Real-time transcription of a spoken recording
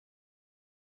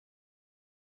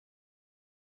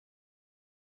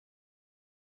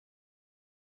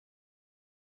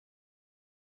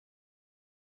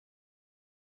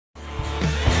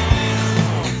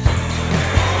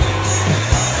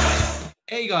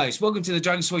Hey guys, welcome to the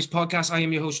Dragon's Voice podcast. I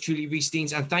am your host, Truly Reese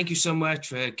Deans, and thank you so much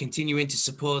for continuing to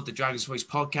support the Dragon's Voice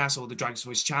podcast or the Dragon's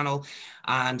Voice channel.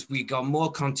 And we got more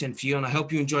content for you, and I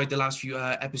hope you enjoyed the last few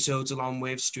episodes along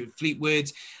with Stuart Fleetwood.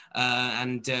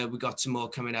 And we got some more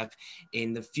coming up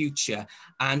in the future.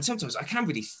 And sometimes I can't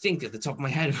really think at the top of my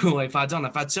head who I've had on.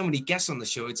 I've had so many guests on the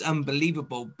show. It's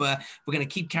unbelievable, but we're going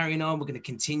to keep carrying on. We're going to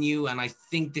continue. And I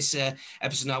think this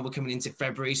episode now we're coming into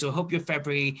February. So I hope your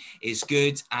February is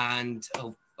good and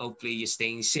hopefully you're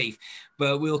staying safe.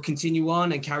 But we'll continue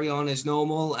on and carry on as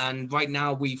normal. And right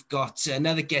now we've got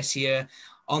another guest here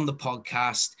on the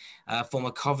podcast,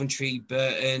 former Coventry,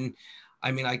 Burton. I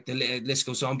mean, like the list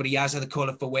goes on, but he has had a call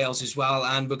up for Wales as well,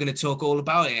 and we're going to talk all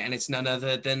about it. And it's none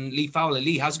other than Lee Fowler.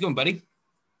 Lee, how's it going, buddy?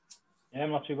 Yeah,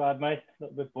 I'm not too bad, mate. A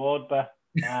little bit bored, but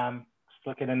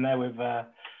stuck it in there with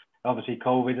obviously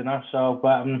COVID and that. So,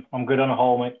 but I'm good on the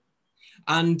whole, mate.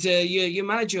 And you're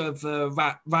manager of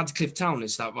Radcliffe Town,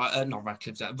 is that right? Not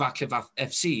Radcliffe, Radcliffe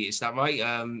FC, is that right?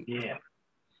 Yeah.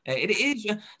 It is.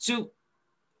 So,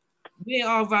 where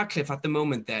are Radcliffe at the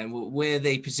moment then? Where are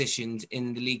they positioned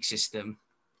in the league system?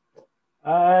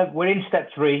 We're in step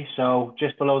 3, so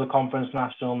just below the Conference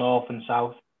National North and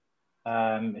South.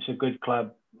 It's a good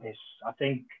club. I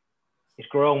think it's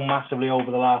grown massively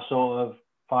over the last sort of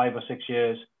 5 or 6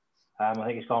 years. I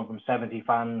think it's gone from 70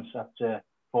 fans up to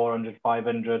 400,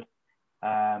 500.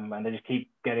 And they just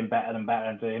keep getting better and better.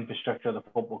 And the infrastructure of the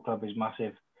football club is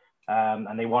massive.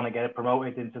 And they want to get it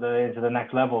promoted into the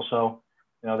next level. So,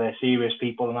 you know, they're serious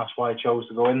people, and that's why I chose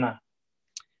to go in there.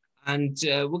 And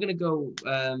we're going to go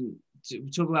to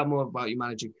talk about more about your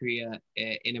manager career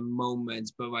in a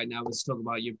moment. But right now, let's talk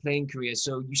about your playing career.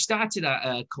 So you started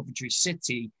at Coventry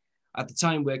City at the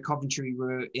time where Coventry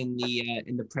were in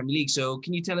the Premier League. So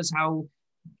can you tell us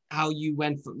how you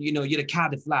went from, you know, you're a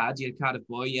Cardiff lad, you're a Cardiff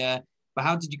boy, but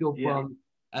how did you go from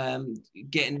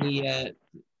getting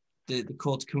the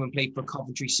call to come and play for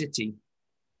Coventry City?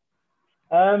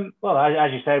 Well,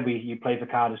 as you said, you played for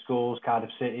Cardiff schools,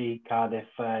 Cardiff City, Cardiff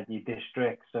the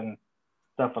districts and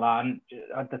stuff like that. And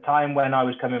at the time when I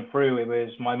was coming through, it was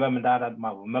my mum and dad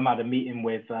my mum had a meeting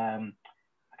with I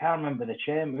can't remember the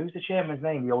chairman. Who's the chairman's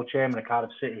name? The old chairman of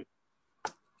Cardiff City.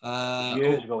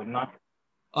 Years ago, not.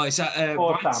 Oh, is that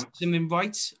Wright? Something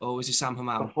Wright, or was it Sam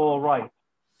Hammam? Before Wright.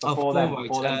 Before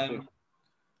them.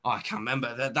 I can't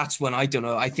remember. That's when I don't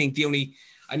know. I think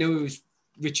I know it was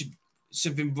Richard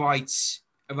something Wright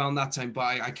around that time, but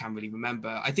I can't really remember.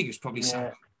 I think it was probably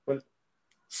Sam. Well,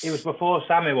 it was before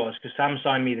Sam, it was, because Sam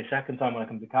signed me the second time when I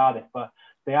come to Cardiff. But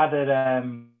they had a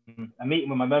meeting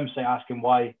with my mum, asking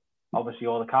why, obviously,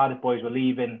 all the Cardiff boys were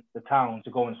leaving the town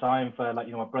to go and sign for, like,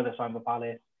 you know, my brother signed for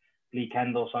Palace, Lee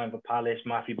Kendall signed for Palace,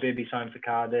 Matthew Bibby signed for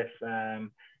Cardiff,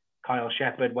 Kyle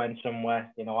Shepherd went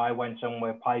somewhere, you know, I went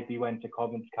somewhere, Pipey went to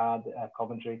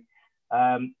Coventry.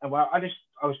 And well, I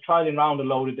was trialing around a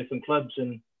load of different clubs,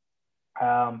 and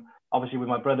obviously with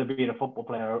my brother being a football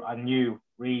player, I knew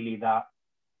really that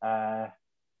I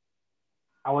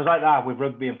was like that with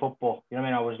rugby and football. You know what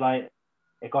I mean? I was like,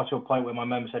 it got to a point where my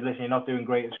mum said, listen, you're not doing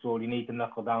great at school, you need to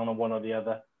knuckle down on one or the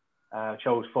other.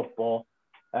 Chose football.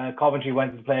 Coventry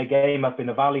went to play a game up in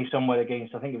the valley somewhere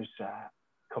against, I think it was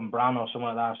Cumbrae or something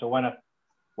like that. So went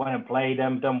and played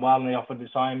them, done well, and they offered to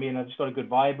sign me, and I just got a good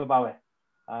vibe about it.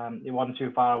 It wasn't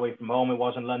too far away from home. It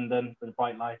wasn't London with the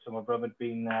bright lights, so my brother had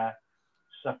been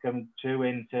sucking to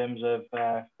in terms of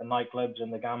the nightclubs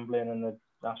and the gambling and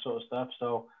that sort of stuff.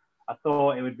 So I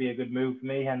thought it would be a good move for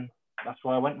me, and that's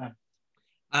why I went there.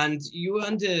 And you were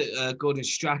under Gordon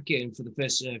Strachan for the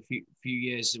first few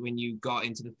years when you got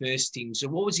into the first team. So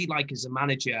what was he like as a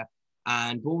manager,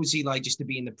 and what was he like just to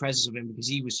be in the presence of him? Because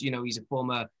he was, you know, he's a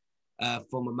former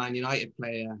Man United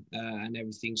player and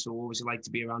everything. So what was it like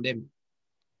to be around him?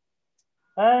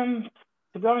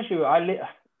 To be honest with you,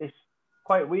 it's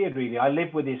quite weird, really. I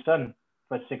lived with his son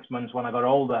for 6 months when I got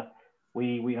older.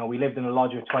 We lived in a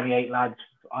lodge of 28 lads,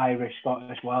 Irish,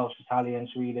 Scottish, Welsh, Italian,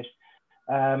 Swedish.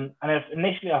 And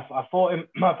initially, I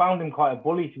found him quite a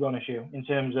bully, to be honest with you, in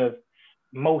terms of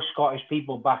most Scottish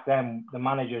people back then, the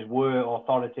managers were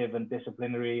authoritative and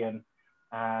disciplinary, and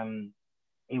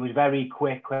he was very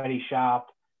quick, very sharp.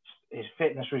 His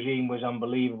fitness regime was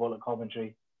unbelievable at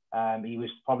Coventry. He was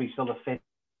probably still the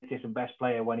fittest and best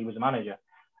player when he was a manager.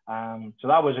 So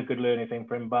that was a good learning thing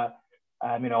for him. But,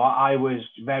 you know, I was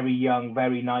very young,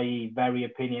 very naive, very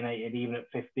opinionated, even at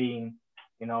 15,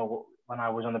 you know, when I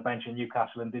was on the bench in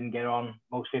Newcastle and didn't get on.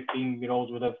 Most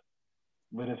 15-year-olds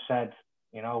would have said,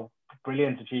 you know,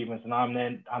 brilliant achievements. And I'm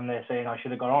there saying I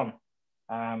should have got on.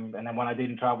 And then when I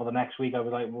didn't travel the next week, I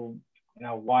was like, well, you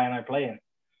know, why am I playing?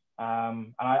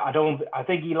 And I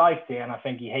think he liked it, and I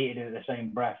think he hated it at the same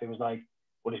breath. It was like,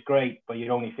 well, it's great, but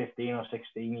you're only 15 or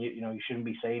 16. You know, you shouldn't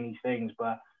be saying these things.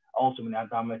 But ultimately, I had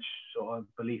that much sort of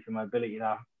belief in my ability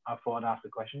that I thought I'd ask the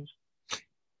questions.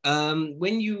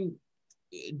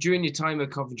 During your time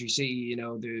at Coventry City, you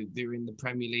know, they're in the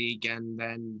Premier League, and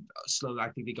then slowly, I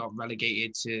think they got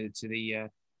relegated to the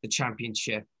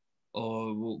Championship,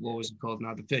 or what was it called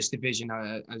now, the First Division,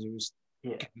 as it was.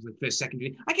 Yeah. The first, second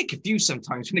division. I get confused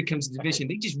sometimes when it comes to division.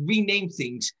 They just rename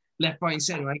things left, right, and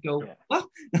centre. I go, what?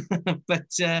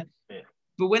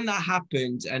 But when that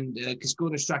happened, and because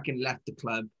Gordon Strachan left the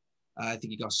club, I think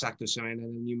he got sacked or something,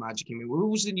 and a new manager came in. Who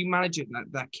was the new manager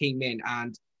that came in,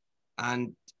 and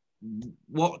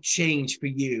what changed for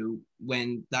you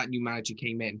when that new manager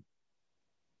came in?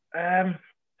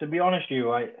 To be honest with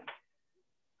you,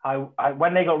 I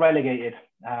when they got relegated,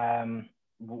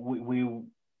 we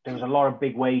there was a lot of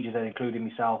big wages there, including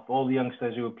myself. All the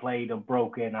youngsters who had played or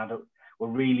broke in were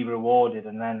really rewarded.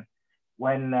 And then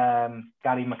when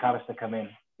Gary McAllister came in,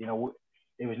 you know,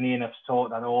 it was near enough to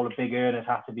talk that all the big earners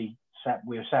had to be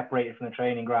we were separated from the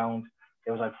training ground.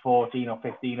 There was like 14 or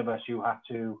 15 of us who had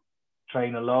to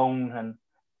train alone, and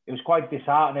it was quite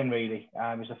disheartening, really.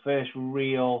 It was the first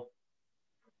real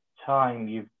time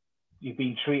you've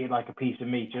been treated like a piece of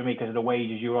meat, do you know what I mean? Because of the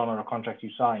wages you were on or a contract you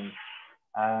signed.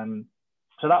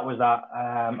 So that was that.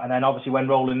 And then obviously when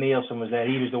Roland Nielsen was there,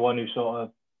 he was the one who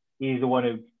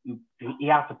he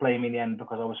had to play me in the end,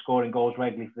 because I was scoring goals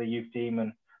regularly for the youth team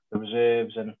and the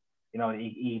reserves, and you know,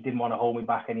 he didn't want to hold me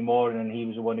back anymore, and then he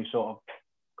was the one who sort of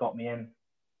got me in.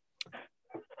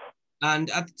 And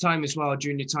at the time as well,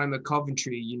 during your time at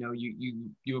Coventry, you know,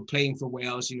 you were playing for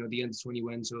Wales, you know, the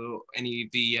under-21s or any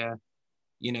of the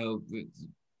you know,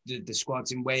 the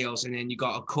squads in Wales, and then you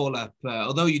got a call up.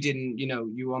 Although you didn't, you know,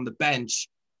 you were on the bench,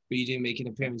 but you didn't make an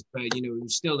appearance. But you know, it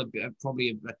was still probably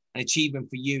an achievement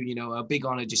for you. You know, a big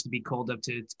honour just to be called up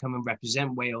to come and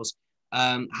represent Wales.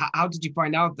 How did you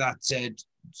find out that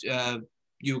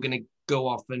you were going to go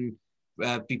off and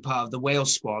be part of the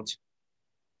Wales squad?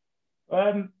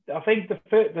 I think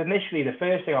initially the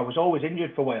first thing, I was always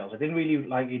injured for Wales. I didn't really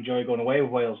enjoy going away with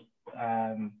Wales,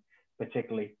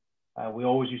 particularly. We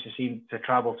always used to seem to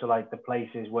travel to like the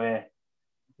places where,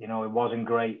 you know, it wasn't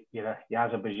great. You know, the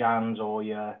Azerbaijans, or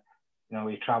you're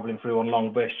traveling through on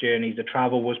long bus journeys. The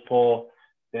travel was poor.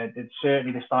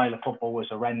 Certainly the style of football was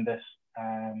horrendous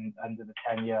under the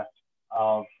tenure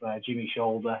of Jimmy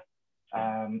Shoulder,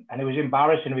 and it was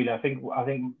embarrassing, really. I think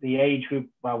the age group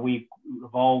where we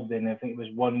evolved in, I think it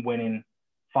was one win in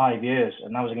 5 years,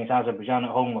 and that was against Azerbaijan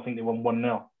at home. I think they won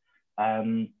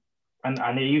 1-0.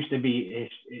 And it used to be,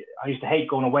 I used to hate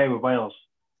going away with Wales.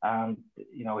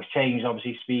 You know, it's changed,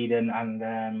 obviously, Speed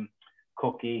and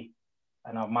Cookie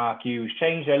and Mark Hughes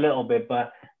changed a little bit.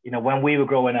 But, you know, when we were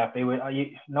growing up, it was,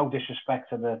 no disrespect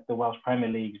to the Welsh Premier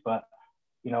Leagues, but,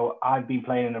 you know, I've been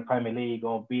playing in the Premier League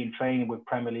or been training with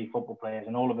Premier League football players,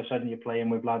 and all of a sudden you're playing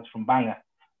with lads from Bangor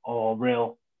or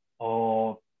Rill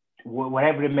or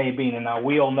whatever it may have been. And now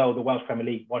we all know the Welsh Premier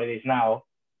League, what it is now.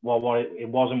 Well, it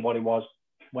wasn't what it was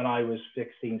when I was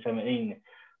 16, 17.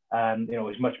 You know,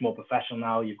 it's much more professional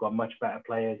now. You've got much better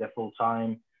players. They're full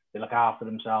time. They look after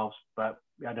themselves. But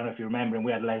I don't know if you remember, and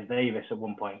we had Les Davis at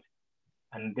one point,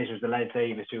 and this was the Les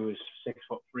Davis who was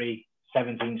 6'3",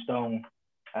 17 stone,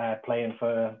 playing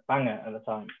for Bangor at the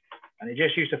time. And it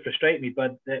just used to frustrate me.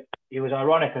 But it was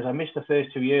ironic, because I missed the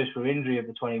first 2 years for injury of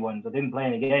the 21s. I didn't play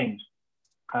any games,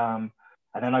 and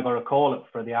then I got a call up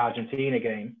for the Argentina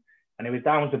game. And it was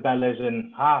down to Bellas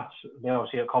and Hearts. They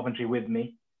obviously at Coventry with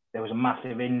me. There was a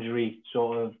massive injury,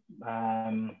 sort of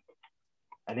an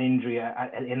injury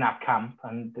in that camp.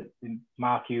 And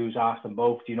Mark Hughes asked them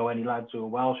both, do you know any lads who are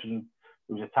Welsh and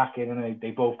who was attacking? And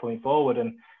they both put me forward.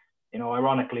 And, you know,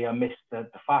 ironically, I missed the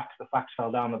fax. The fax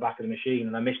fell down the back of the machine,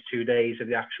 and I missed 2 days of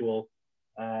the actual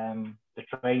the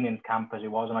training camp, as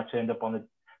it was. And I turned up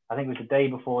I think it was the day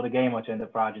before the game, I turned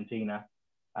up for Argentina.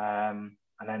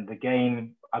 And then the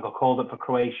game, I got called up for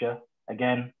Croatia.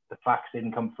 Again, the fax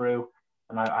didn't come through.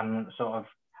 And I'm sort of,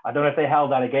 I don't know if they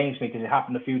held that against me, because it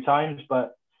happened a few times,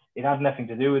 but it had nothing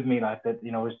to do with me. Like that,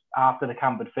 you know, it was after the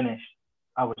camp had finished,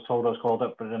 I was told I was called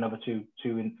up for another two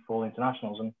full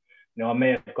internationals. And, you know, I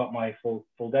may have got my full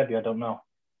debut. I don't know.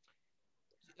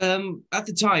 At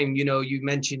the time, you know, you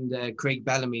mentioned Craig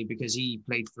Bellamy, because he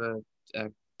played for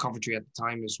Coventry at the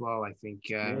time as well, I think,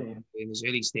 in his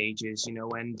early stages, you know.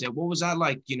 And what was that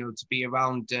like, you know, to be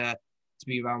around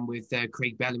with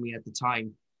Craig Bellamy at the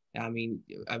time? I mean,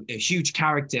 a huge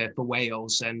character for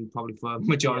Wales, and probably for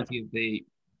majority of the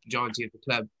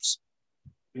clubs.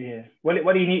 Yeah,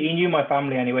 well, he knew my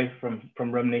family anyway from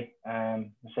Rumney,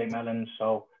 St. Mellons,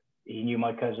 so he knew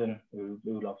my cousin, who's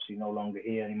obviously no longer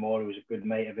here anymore. He was a good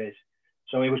mate of his,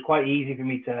 So it was quite easy for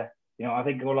me to, you know, I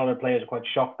think a lot of players are quite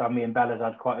shocked that me and Bella's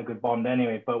had quite a good bond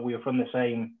anyway, but we were from the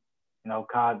same, you know,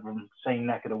 from the same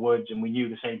neck of the woods, and we knew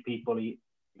the same people. You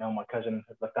know, my cousin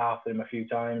had looked after him a few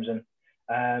times,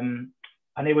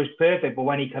 and it was perfect. But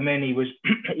when he came in,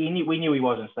 we knew he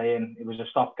wasn't staying. It was a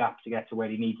stopgap to get to where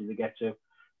he needed to get to.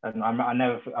 And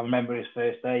I remember his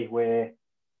first day where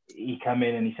he came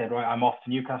in and he said, right, I'm off to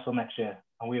Newcastle next year.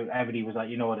 And everybody was like,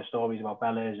 you know, the stories about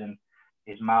Bella's and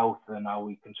his mouth and how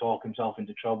he can talk himself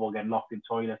into trouble, getting locked in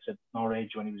toilets at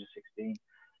Norwich when he was 16.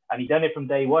 And he done it from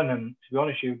day one. And to be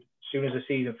honest, as soon as the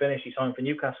season finished, he signed for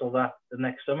Newcastle the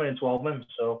next summer in 12 months.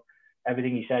 So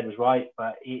everything he said was right.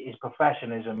 But his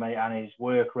professionalism, mate, and his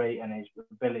work rate and his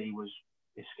ability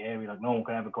is scary. Like, no one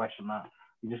can ever question that.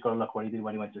 You just got to look what he did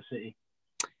when he went to City.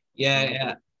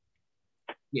 Yeah.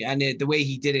 And the way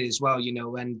he did it as well, you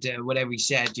know, and whatever he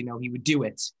said, you know, he would do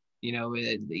it. You know,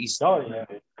 he's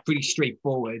pretty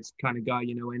straightforward kind of guy,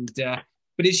 you know. And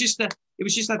but it was just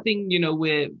that thing, you know,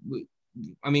 where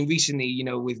I mean, recently, you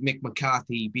know, with Mick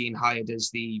McCarthy being hired as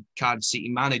the Cardiff City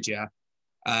manager,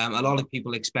 a lot of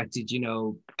people expected, you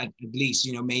know, at least,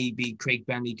 you know, maybe Craig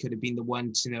Bentley could have been the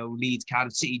one to, you know, lead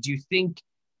Cardiff City. Do you think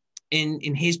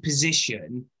in his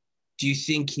position, do you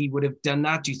think he would have done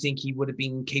that? Do you think he would have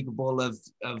been capable of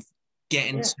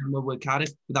getting somewhere with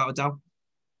Cardiff, without a doubt?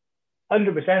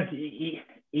 100%.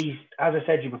 He's, as I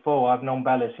said to you before, I've known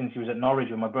Bella since he was at Norwich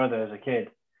with my brother as a kid,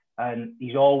 and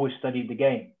he's always studied the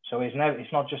game. So it's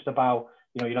not just about,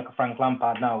 you know, you look at Frank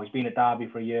Lampard now, he's been at Derby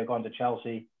for a year, gone to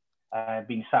Chelsea,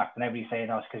 been sacked, and everybody's saying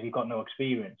that's because he's got no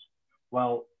experience.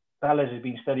 Well, Bella's has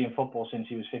been studying football since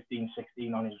he was 15,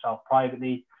 16 on himself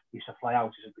privately. He used to fly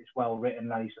out, it's well written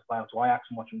that he used to fly out to Ajax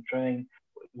and watch him train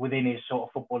within his sort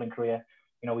of footballing career.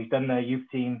 You know, he's done the youth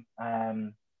team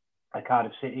at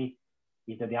Cardiff City.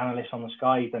 He did the analyst on the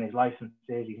Sky. He's done his licenses.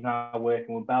 He's now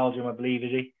working with Belgium, I believe,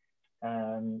 is he?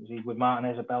 Is he with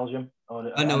Martinez at Belgium? Or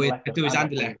no, it was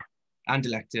Anderlecht.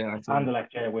 Anderlecht,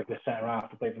 yeah, with the centre half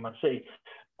to play for Man City.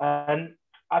 And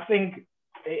I think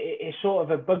it's sort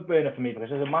of a bug burner for me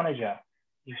because as a manager,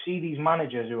 you see these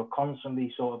managers who are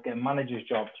constantly sort of getting managers'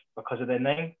 jobs because of their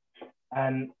name.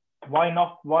 And why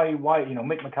not? Why, you know,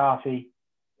 Mick McCarthy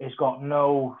has got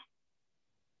no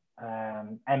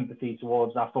empathy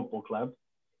towards that football club,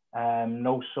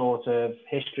 no sort of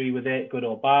history with it, good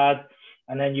or bad.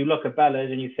 And then you look at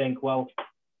Bella's and you think, well,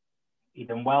 he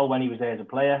done well when he was there as a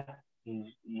player.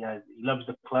 He loves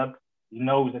the club. He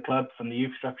knows the club from the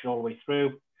youth structure all the way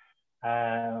through.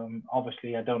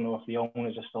 Obviously, I don't know if the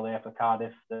owners are still there for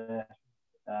Cardiff. The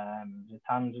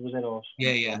Tans, was it? Or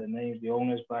yeah. The names, the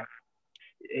owners. But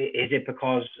is it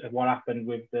because of what happened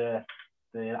with the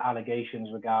allegations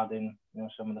regarding, you know,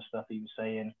 some of the stuff he was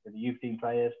saying to the youth team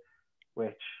players,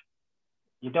 which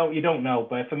you don't know.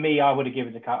 But for me, I would have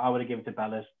given it to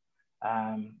Bella's.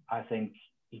 I think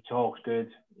he talks good.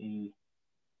 He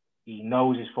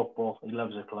knows his football. He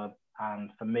loves the club, and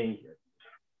for me,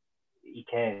 he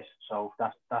cares. So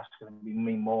that's going to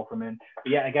mean more from him.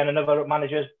 But yeah, again, another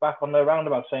manager's back on the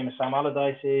roundabout, same as Sam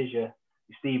Allardyce's, your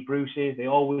Steve Bruce's. They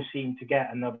always seem to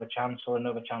get another chance or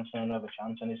another chance and another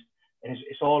chance, and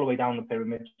it's all the way down the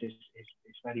pyramid. It's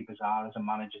very bizarre as a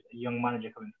manager, a young manager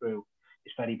coming through.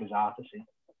 It's very bizarre to see.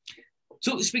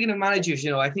 So speaking of managers,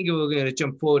 you know, I think we're going to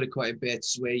jump forward quite a bit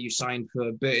where you signed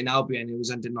for Burton Albion. It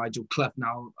was under Nigel Clough.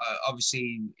 Now,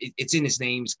 obviously, it's in his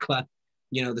name, it's Clough,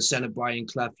 you know, the son of Brian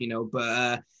Clough, you know.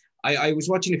 But I was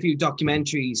watching a few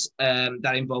documentaries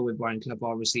that involved with Brian Clough,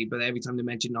 obviously. But every time they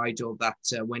mentioned Nigel, that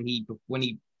when he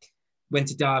went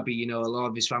to Derby, you know, a lot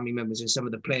of his family members and some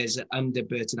of the players under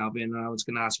Burton Albion, and I was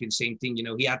going to ask you the same thing. You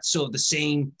know, he had sort of the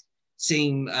same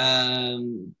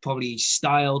probably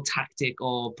style, tactic,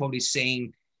 or probably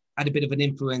had a bit of an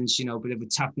influence, you know, a bit of a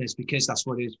toughness because that's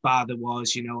what his father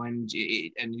was, you know, and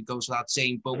it goes without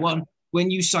saying. But when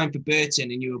you signed for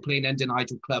Burton and you were playing under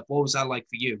Nigel Clough, what was that like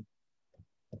for you?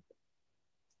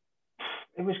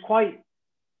 It was quite.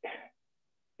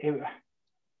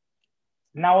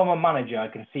 Now I'm a manager, I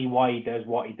can see why he does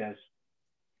what he does,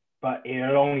 but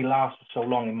it'll only last so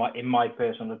long, in my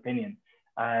personal opinion.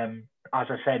 As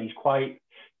I said, he's quite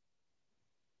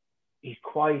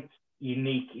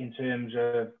unique in terms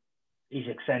of he's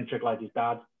eccentric like his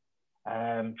dad.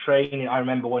 Training, I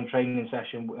remember one training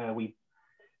session we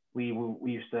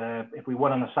used to, if we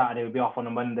won on a Saturday, we'd be off on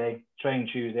a Monday, train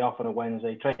Tuesday, off on a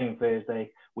Wednesday, train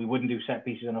Thursday. We wouldn't do set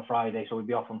pieces on a Friday, so we'd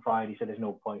be off on Friday. So there's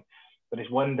no point. But this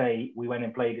one day we went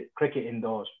and played cricket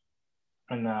indoors,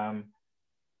 and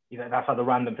you know, that's how the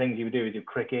random things he would do. He'd do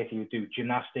cricket, he would do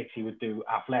gymnastics, he would do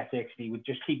athletics. He would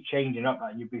just keep changing up.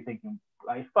 Like, you'd be thinking,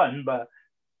 like, it's fun, but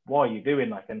what are you doing?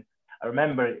 Like, and I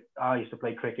remember I used to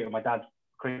play cricket with my dad's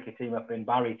cricket team up in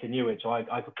Barry to Newort, so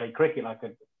I could play cricket like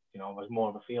I was more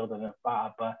of a fielder than a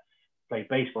batter, but played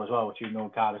baseball as well, which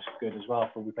Cardiff's good as well.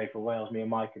 We played for Wales. Me and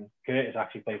Mike and Curtis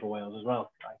actually played for Wales as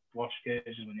well. I watched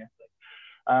Curtis when he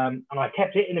played. And I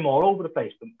kept hitting him all over the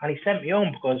place, and he sent me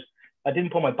home because I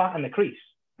didn't put my bat in the crease.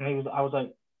 And I was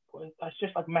like, well, that's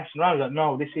just like messing around. He was like,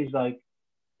 no, this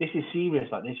is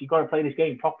serious. Like this, you got to play this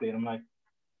game properly. And I'm like,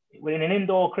 we're in an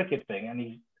indoor cricket thing, and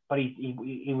he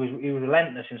was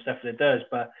relentless and stuff that it does.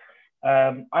 But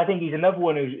I think he's another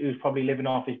one who's probably living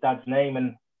off his dad's name.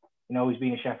 And he's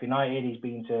been to Sheffield United, he's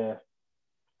been to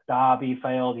Derby,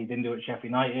 failed. He didn't do it at Sheffield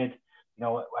United.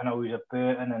 I know he was at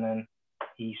Burton, and then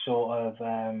he sort of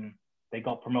they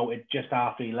got promoted just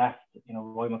after he left.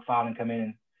 Roy McFarlane come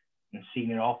in and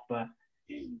seen it off. But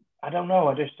I don't know.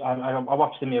 I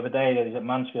watched him the other day. That he's at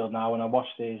Mansfield now, and I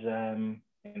watched his.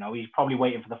 He's probably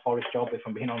waiting for the Forest job, if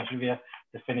I'm being honest with you,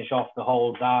 to finish off the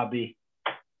whole Derby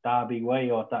way,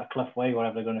 or that Clough way,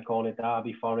 whatever they're going to call it,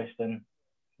 Derby Forest, and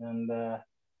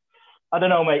I don't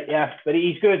know, mate. Yeah, but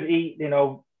he's good. He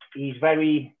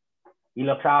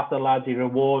looks after the lads. He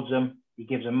rewards them. He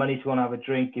gives them money to go and have a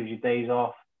drink. Gives you days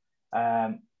off.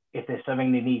 If there's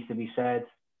something that needs to be said,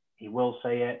 he will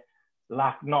say it.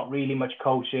 Not really much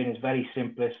coaching. It's very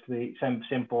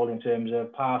simple in terms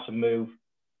of pass and move,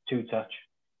 two touch.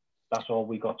 That's all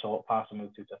we got taught: pass and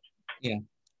move, two touch. Yeah.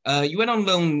 You went on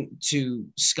loan to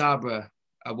Scarborough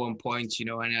at one point, and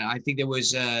I think there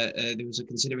was a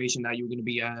consideration that you were going to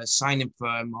be signing for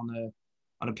him on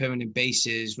a permanent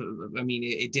basis. I mean,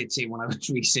 it did say when I was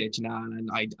researching that, and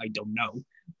I don't know,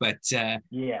 but there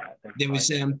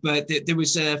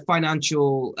was a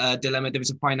financial dilemma. There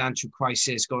was a financial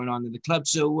crisis going on in the club.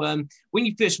 So when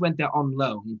you first went there on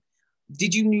loan,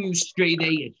 did you knew straight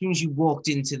away, as soon as you walked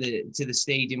into the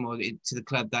stadium or to the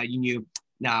club, that you knew,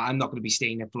 nah, I'm not going to be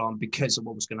staying there for long because of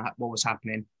what was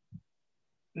happening?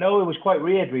 No, it was quite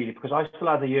weird, really, because I still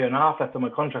had a year and a half left on my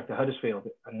contract at Huddersfield,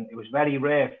 and it was very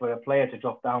rare for a player to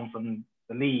drop down from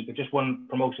the league. I just won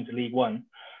promotion to League One.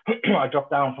 I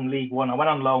dropped down from League One. I went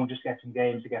on loan just to get some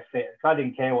games to get fit. I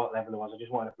didn't care what level it was. I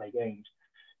just wanted to play games.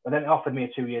 But then they offered me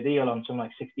a 2-year deal on something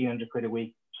like £1,600 a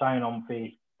week, sign-on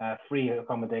fee, free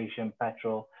accommodation,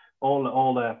 petrol,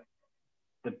 all the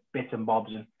bits and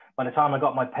bobs. And by the time I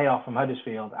got my payoff from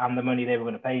Huddersfield and the money they were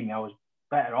going to pay me, I was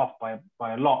better off by a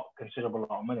considerable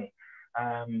lot of money.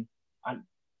 And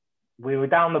we were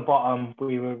down the bottom.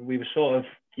 We were sort of,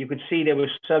 you could see there was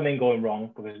something going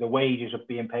wrong because the wages were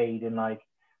being paid in I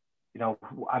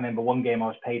remember one game I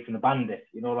was paid from the Bandit,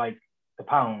 like the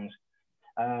pounds.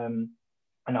 And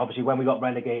obviously when we got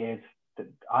relegated,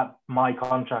 my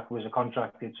contract was a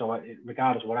contracted, so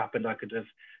regardless of what happened, I could have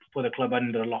put the club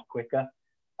under a lot quicker.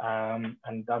 And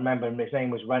I remember his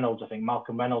name was Reynolds, I think.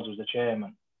 Malcolm Reynolds was the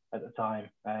chairman at the time.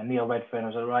 Neil Redfern, I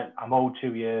was like, right, I'm owed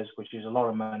 2 years, which is a lot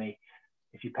of money.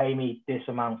 If you pay me this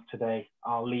amount today,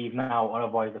 I'll leave now, or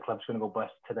otherwise the club's going to go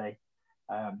bust today.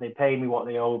 They paid me what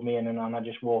they owed me, and then I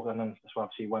just walked, and then that's why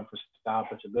obviously went from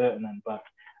Scarborough to Burton then. But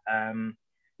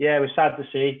it was sad to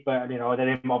see, but they're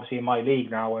obviously in my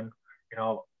league now, and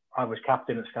I was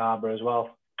captain at Scarborough as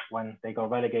well when they got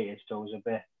relegated, so it was a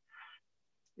bit.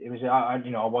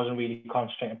 I wasn't really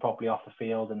concentrating properly off the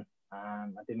field, and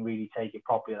I didn't really take it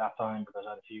properly at that time because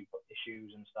I had a few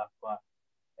issues and stuff. But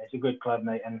it's a good club,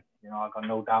 mate, and I've got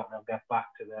no doubt they'll get back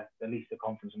to at least the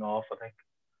Conference North, I think.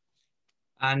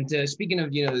 And speaking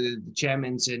of the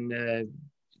chairmans and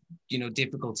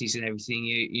difficulties and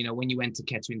everything, when you went to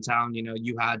Kettering Town,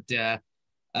 you had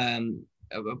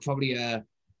probably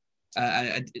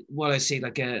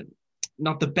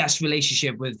not the best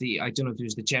relationship with I don't know if it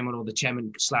was the chairman or the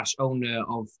chairman/owner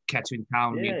of Kettering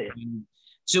Town. Yeah.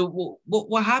 So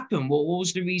what happened? What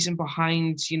was the reason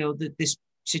behind this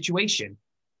situation?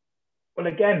 Well,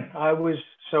 again, I was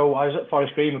at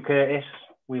Forest Green with Curtis.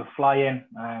 We were flying.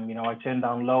 I turned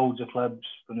down loads of clubs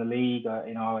from the league. I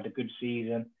had a good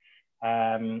season,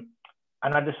 and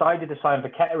I decided to sign for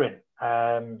Kettering.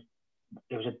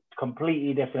 It was a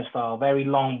completely different style, very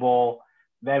long ball,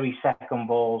 very second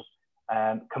balls,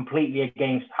 completely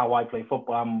against how I play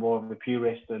football. I'm more of a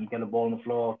purist and get a ball on the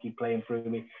floor, keep playing through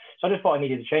me. So I just thought I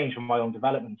needed to change for my own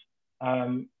development.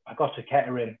 I got to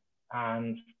Kettering,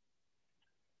 and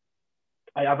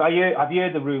I've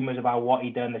heard the rumours about what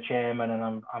he'd done, the chairman,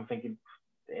 and I'm thinking,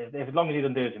 as long as he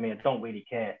doesn't do it to me, I don't really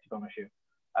care, to be honest with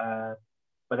you.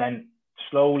 But then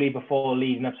slowly, before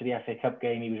leading up to the FA Cup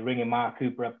game, he was ringing Mark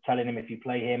Cooper up, telling him if you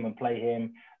play him,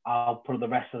 I'll put the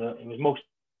rest of it was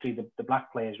mostly the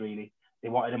black players, really. They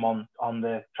wanted him on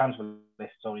the transfer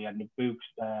list. So he had Nick Books,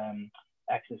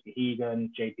 Exodus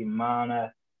Gahegan, JP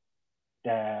Mana,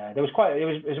 there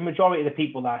was a majority of the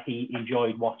people that he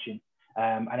enjoyed watching.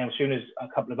 And then as soon as a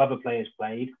couple of other players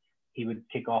played, he would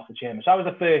kick off the chairman. So that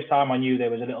was the first time I knew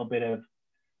there was a little bit of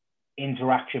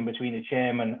interaction between the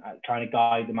chairman trying to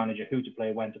guide the manager who to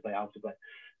play, when to play, how to play.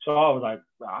 So I was like,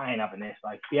 I ain't having this.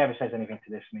 Like, if he ever says anything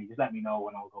to this to me, just let me know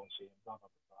and I'll go and see him. Blah, blah,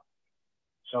 blah.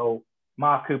 So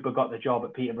Mark Cooper got the job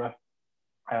at Peterborough.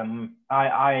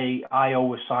 I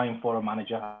always sign for a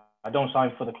manager. I don't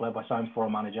sign for the club. I sign for a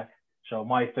manager. So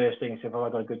my first thing is, if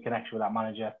I've got a good connection with that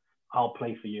manager, I'll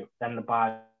play for you. Then the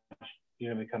badge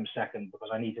becomes second,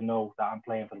 because I need to know that I'm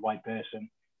playing for the right person.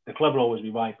 The club will always be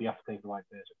right, but you have to play for the right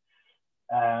person.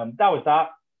 That was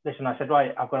that. Listen, I said,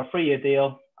 right, I've got a 3-year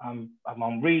deal. I'm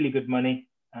on really good money.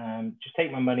 Just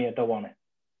take my money. I don't want it.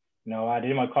 You know, I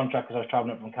did my contract because I was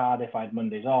traveling up from Cardiff. I had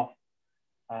Mondays off.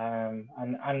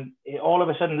 All of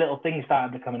a sudden, little things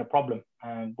started becoming a problem,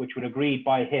 which were agreed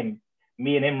by him.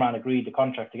 Me and Imran agreed the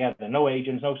contract together. No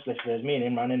agents, no solicitors. Me and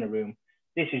Imran in a room.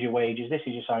 This is your wages. This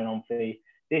is your sign-on fee.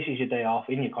 This is your day off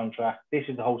in your contract. This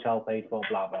is the hotel paid for.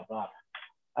 Blah blah blah.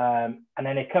 And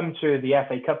then it come to the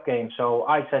FA Cup game. So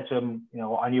I said to him, you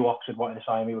know, I knew Oxford wanted to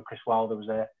sign me with Chris Wilder was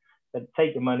there. Said,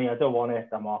 take the money. I don't want it.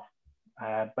 I'm off.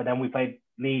 But then we played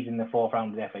Leeds in the 4th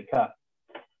round of the FA Cup.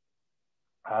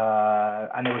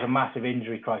 And there was a massive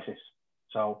injury crisis.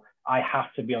 So I had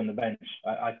to be on the bench.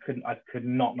 I could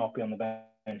not be on the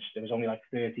bench. There was only like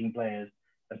 13 players,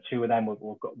 and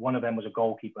one of them was a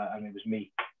goalkeeper, and it was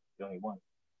me, the only one.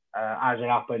 As it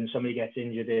happened, somebody gets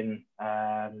injured in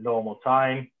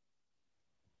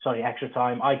extra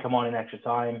time. I come on in extra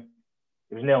time.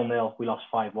 It was 0-0. We lost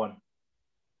 5-1.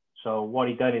 So what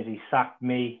he done is he sacked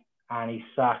me, and he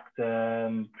sacked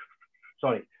the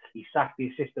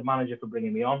assistant manager for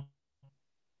bringing me on.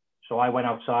 So I went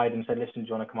outside and said, listen, do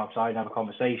you want to come outside and have a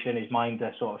conversation? His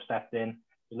minder sort of stepped in.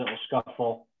 There was a little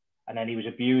scuffle. And then he was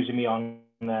abusing me on,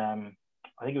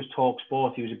 I think it was Talk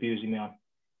Sport he was abusing me on.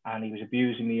 And he was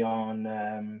abusing me on,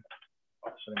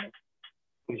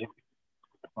 he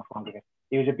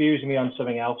was abusing me on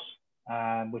something else,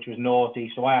 which was naughty.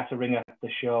 So I had to ring up the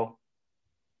show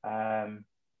and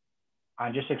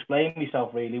just explain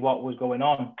myself, really, what was going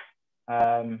on,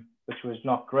 which was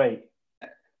not great.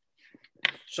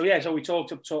 So we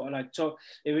talked.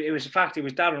 It was a fact. It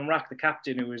was Darren Rack, the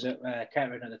captain, who was at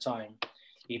Kettering at the time.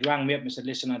 He'd rang me up and said,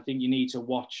 "Listen, I think you need to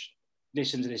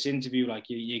listen to this interview. Like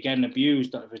you're getting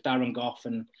abused." It was Darren Goff,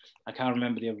 and I can't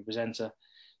remember the other presenter.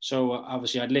 So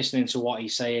obviously, I'd listening to what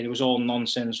he's saying. It was all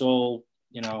nonsense, all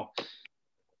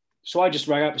So I just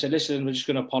rang up and said, "Listen, we're just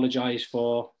going to apologise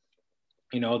for,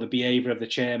 the behaviour of the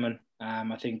chairman.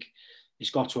 I think it's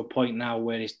got to a point now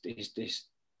where it's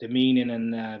demeaning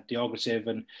and derogative,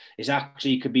 and is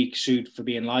actually could be sued for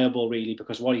being liable, really,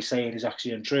 because what he's saying is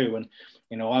actually untrue. And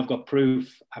I've got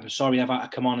proof. I'm sorry I've had to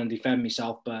come on and defend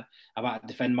myself, but I've had to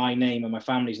defend my name and my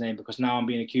family's name because now I'm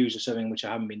being accused of something which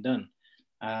I haven't been done."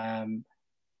 And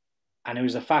it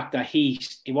was the fact that he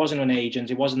wasn't an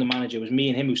agent, it wasn't the manager, it was me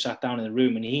and him who sat down in the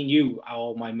room, and he knew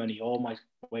all my money, all my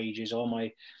wages,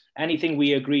 anything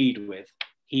we agreed with.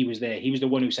 He was there. He was the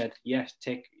one who said, "Yes,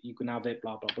 tick, you can have it,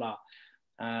 blah blah blah."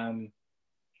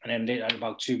 And then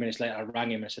about 2 minutes later, I rang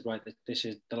him and I said, "Right, this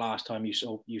is the last time you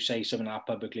say something like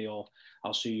that publicly, or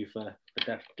I'll sue you for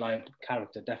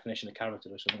defamation of character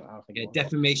or something." I think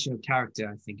defamation of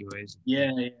character, I think it was.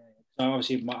 Yeah. So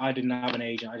obviously, I didn't have an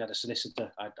agent. I had a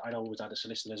solicitor. I'd always had a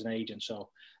solicitor as an agent,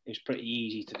 so it was pretty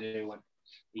easy to do. And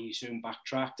he soon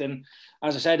backtracked. And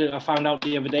as I said, I found out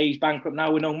the other day he's bankrupt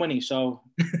now with no money. So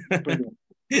brilliant.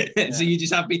 Yeah. So you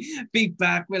just have big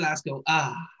back, relax, go,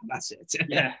 that's it.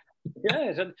 Yeah.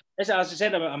 So, as I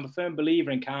said, I'm a firm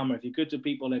believer in karma. If you're good to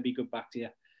people, they'll be good back to you.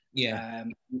 Yeah.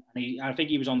 I think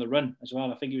he was on the run as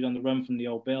well. I think he was on the run from the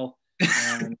old Bill.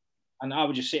 And I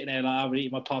was just sitting there, like, I would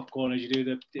eat my popcorn as you do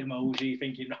the emoji,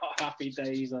 thinking, happy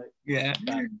days. Like, yeah.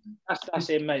 That's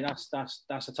him, mate. That's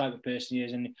the type of person he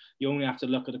is. And you only have to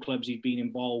look at the clubs he's been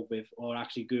involved with, or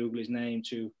actually Google his name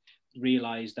to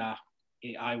realise that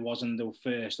I wasn't the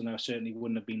first, and I certainly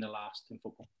wouldn't have been the last in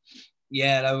football.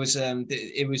 Yeah, that was.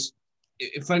 It was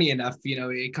funny enough.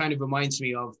 It kind of reminds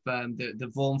me of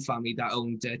the Vaughan family that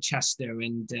owned Chester,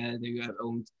 and they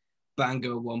owned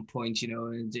Bangor at one point.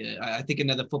 And I think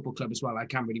another football club as well. I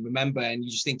can't really remember. And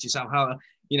you just think to yourself, how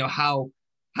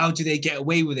do they get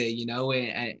away with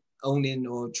it? Owning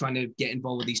or trying to get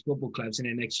involved with these football clubs, and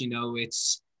then next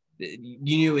it's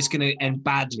it's going to end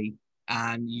badly.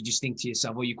 And you just think to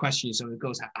yourself, or you question yourself, it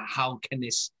goes, how can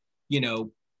this,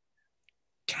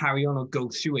 carry on or go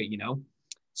through it,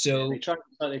 So yeah,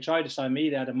 they tried to sign me.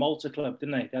 They had a Malta club,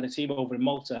 didn't they? They had a team over in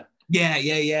Malta. Yeah.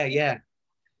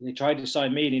 They tried to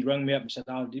sign me, and he'd rung me up and said,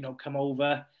 "Oh, come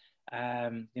over."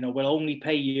 we'll only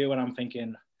pay you. And I'm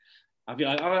thinking,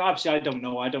 obviously I don't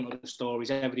know the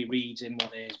stories. Everybody reads in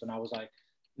what it is. But I was like,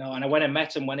 no. And I went and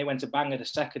met them when they went to Bangor the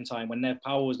second time, when Nev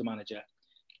Powell was the manager.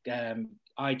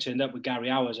 I turned up with Gary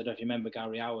Hours. I don't know if you remember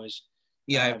Gary Hours.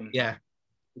 Yeah.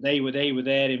 They were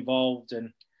there involved,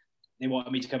 and they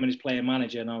wanted me to come in as player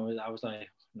manager. And I was like,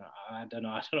 no, I don't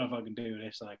know if I can do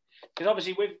this. Like, because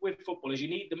obviously with footballers, you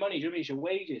need the money. It's your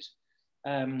wages.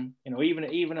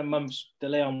 Even a month's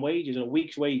delay on wages or a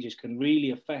week's wages can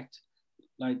really affect,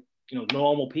 like,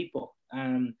 normal people.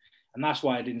 And that's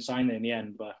why I didn't sign it in the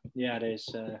end. But yeah, there's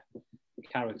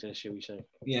character, shall we say?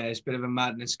 Yeah, it's a bit of a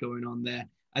madness going on there.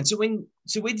 And so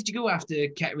where did you go after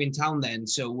Kettering Town then?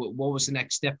 So what was the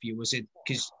next step for you? Was it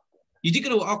because you did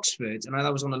go to Oxford, and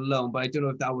that was on a loan, but I don't know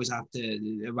if that was after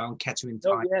around Kettering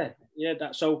time. Oh, yeah.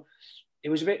 So it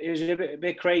was a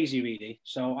bit crazy, really.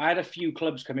 So I had a few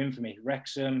clubs come in for me.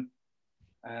 Wrexham.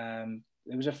 There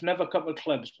was another couple of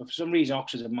clubs, but for some reason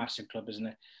Oxford's a massive club, isn't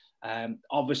it?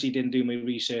 Obviously didn't do my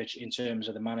research in terms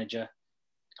of the manager,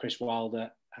 Chris Wilder.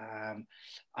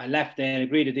 I left there,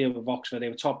 agreed to deal with Oxford. They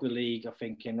were top of the league. I'm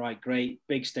thinking, right, great,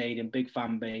 big stadium, big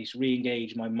fan base,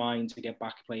 re-engage my mind to get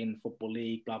back playing in the Football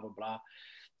League, blah, blah, blah.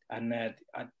 And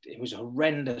it was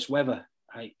horrendous weather.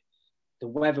 The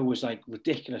weather was like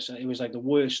ridiculous. It was like the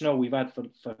worst snow we've had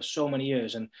for so many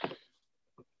years. And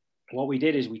what we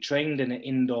did is we trained in an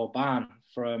indoor barn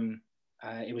from,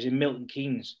 it was in Milton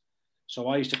Keynes. So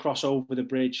I used to cross over the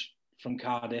bridge from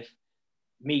Cardiff,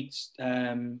 meet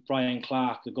Brian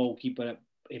Clark, the goalkeeper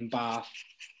in Bath,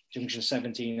 Junction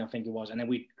 17, I think it was, and then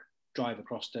we'd drive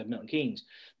across to Milton Keynes.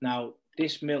 Now,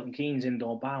 this Milton Keynes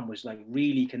indoor barn was like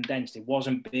really condensed. It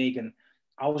wasn't big, and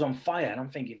I was on fire, and I'm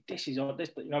thinking, this. You know what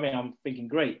I mean? I'm thinking,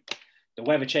 great. The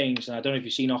weather changed, and I don't know if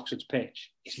you've seen Oxford's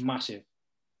pitch. It's massive.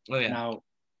 Oh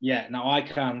yeah. Now I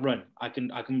can't run. I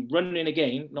can run in a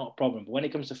game, not a problem. But when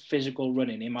it comes to physical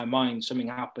running, in my mind, something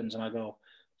happens, and I go,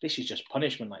 this is just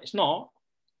punishment. Like, it's not.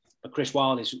 But Chris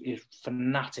Wilde is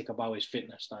fanatic about his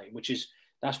fitness, like,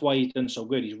 that's why he's done so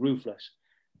good. He's ruthless.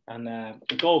 And the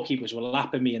goalkeepers were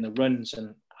lapping me in the runs,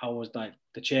 and I was like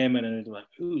the chairman, and like,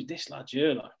 who's this lad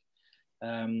here? Like,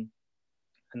 and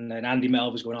then Andy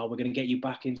Melv was going, we're going to get you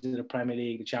back into the Premier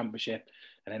League, the Championship.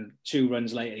 And then 2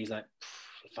 runs later, he's like,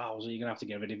 Fowler, you're going to have to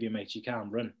get rid of your mates. You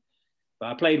can't run.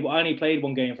 But I only played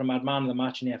one game from man of the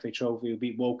match in the FA Trophy. We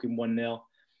beat Woking 1-0.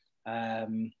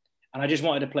 And I just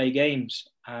wanted to play games.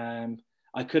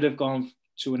 I could have gone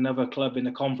to another club in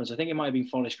the conference. I think it might have been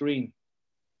Forest Green,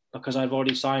 because I've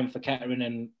already signed for Kettering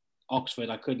and Oxford.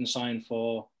 I couldn't sign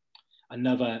for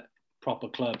another proper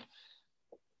club.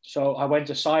 So I went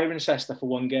to Cirencester for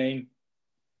one game,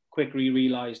 quickly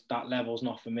realised that level's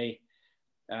not for me.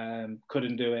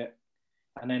 Couldn't do it.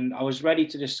 And then I was ready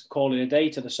to just call it a day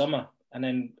to the summer. And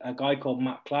then a guy called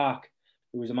Matt Clark,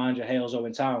 who was the manager of Halesoe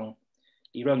in town,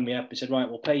 he rang me up. He said, right,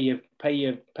 we'll pay your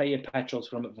petrol to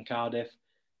come up from Cardiff.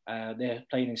 They're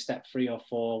playing in step 3 or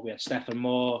 4. We had Stephen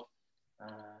Moore.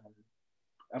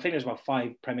 I think there's about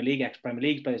 5 ex-Premier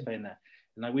League players playing there.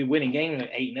 And like, we were winning games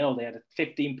like 8-0. They had a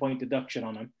 15-point deduction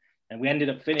on them. And we ended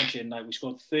up finishing, like, we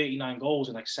scored 39 goals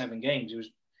in like 7 games.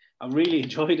 I really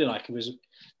enjoyed it. Like, it was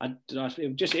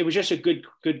just a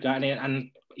good guy.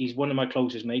 And he's one of my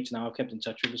closest mates now. I've kept in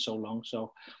touch with him for so long.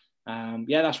 So,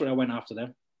 that's what I went after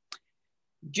them.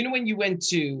 Do you know when you went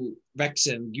to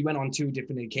Wrexham, you went on 2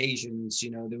 different occasions?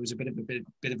 There was a bit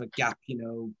of a gap,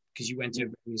 because you went to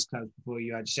various clubs before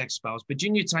you had your sex spouse. But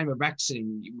during your time at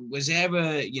Wrexham, was there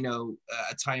a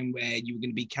time where you were going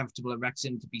to be comfortable at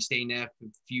Wrexham to be staying there for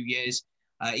a few years,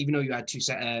 even though you had 2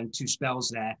 spells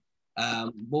there?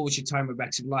 What was your time at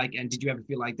Wrexham like? And did you ever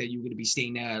feel like that you were going to be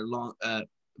staying there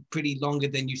pretty longer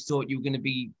than you thought you were going to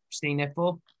be staying there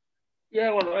for?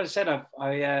 Yeah, well, as I said,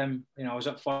 I was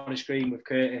at Forest Green with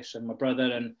Curtis and my brother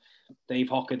and Dave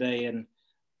Hockaday, and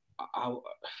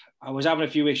I was having a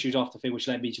few issues off the field, which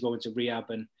led me to go into rehab.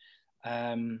 And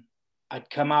I'd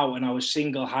come out and I was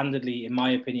single-handedly, in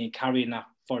my opinion, carrying that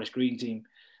Forest Green team,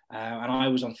 and I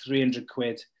was on 300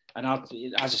 quid. And as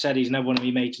I said, he's another one of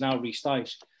my mates now, Rhys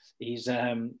Dyche.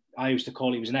 I used to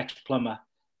call, he was an ex-plumber,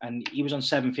 and he was on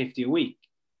 750 a week.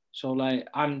 So like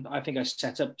I think I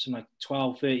set up some like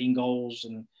 12, 13 goals,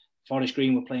 and Forest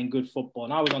Green were playing good football,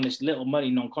 and I was on this little money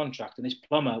non-contract, and this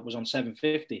plumber was on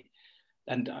 750.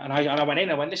 And I went in.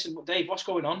 I went, listen, Dave, what's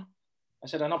going on? I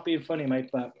said, I'm not being funny, mate,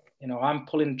 but I'm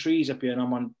pulling trees up here, and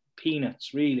I'm on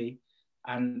peanuts, really.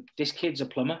 And this kid's a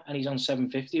plumber, and he's on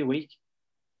 750 a week.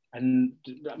 And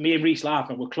me and Rhys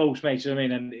laughing. We're close mates, you know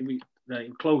what I mean? And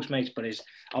close mates, but is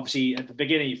obviously at the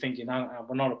beginning you're thinking, I'm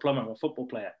not a plumber, I'm a football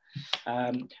player.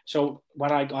 So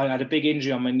when I had a big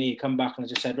injury on my knee, come back and I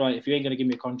just said, right, if you ain't going to give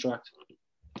me a contract,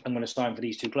 I'm going to sign for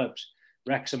these 2 clubs.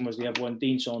 Wrexham was the other one.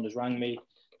 Dean Saunders rang me,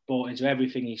 bought into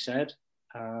everything he said,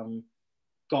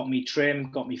 got me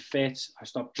trim, got me fit. I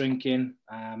stopped drinking,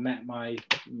 met my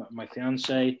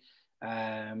fiance.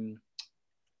 I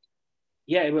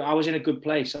was in a good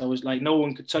place. I was like, no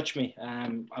one could touch me.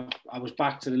 I was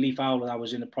back to the Lee Fowler I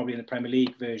was probably in the Premier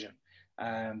League version,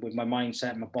 with my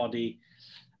mindset, my body,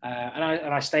 and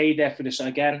I stayed there for this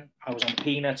again. I was on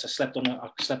peanuts. I slept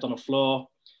on the floor.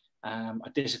 I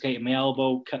dislocated my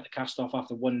elbow, cut the cast off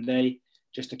after 1 day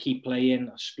just to keep playing.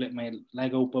 I split my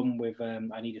leg open with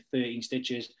I needed 13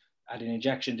 stitches. I had an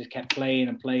injection. Just kept playing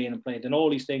and playing and playing, and all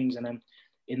these things. And then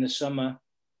in the summer,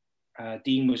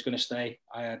 Dean was going to stay.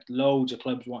 I had loads of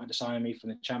clubs wanting to sign me from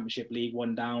the Championship, League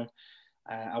One down.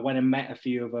 I went and met a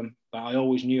few of them, but I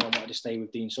always knew I wanted to stay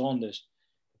with Dean Saunders.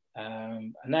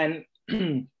 And then,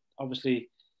 obviously,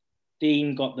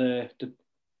 Dean got was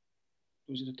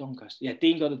it the Doncaster? Yeah,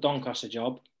 Dean got the Doncaster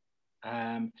job.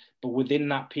 But within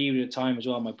that period of time as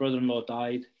well, my brother-in-law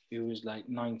died, who was like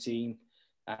 19.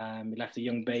 He left a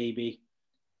young baby.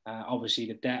 Obviously,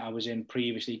 the debt I was in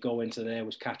previously going to there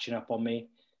was catching up on me.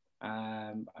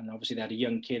 And obviously they had a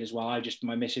young kid as well.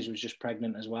 My missus was just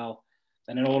pregnant as well.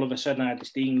 And then all of a sudden I had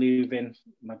this Dean leaving,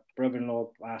 my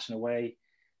brother-in-law passing away.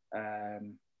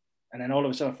 And then all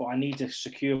of a sudden I thought I need to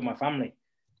secure my family.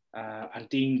 And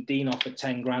Dean offered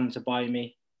 10 grand to buy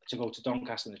me to go to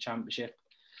Doncaster in the Championship.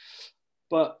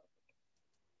 But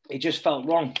it just felt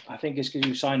wrong. I think it's because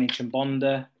he was signing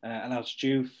Chimbonda, Alaus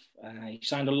Diouf. He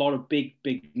signed a lot of big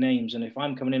names. And if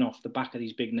I'm coming in off the back of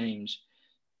these big names,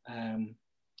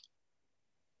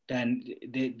 then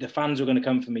the fans were going to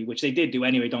come for me, which they did do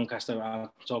anyway. Doncaster,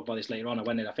 I'll talk about this later on.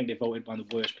 I think they voted one of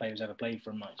the worst players ever played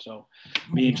for them. So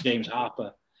me and James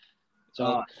Harper.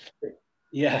 So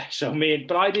yeah,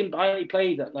 but I only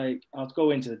played that, like, I'll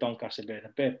go into the Doncaster bit in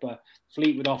a bit, but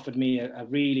Fleetwood offered me a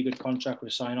really good contract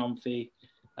with a sign-on fee.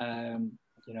 I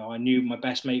knew my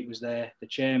best mate was there. The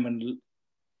chairman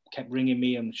kept ringing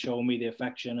me and showing me the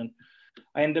affection, and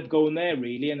I ended up going there,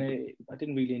 really, and I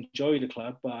didn't really enjoy the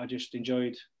club, but I just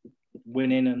enjoyed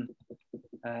winning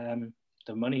and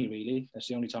the money, really. That's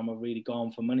the only time I've really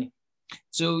gone for money.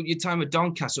 So your time at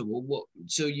Doncaster,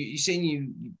 so you're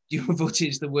saying you were voted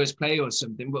as the worst player or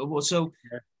something?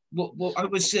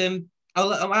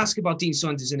 I'll ask about Dean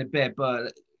Saunders in a bit,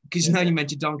 but because now you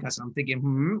mentioned Doncaster, I'm thinking,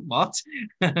 what?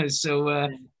 So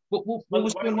what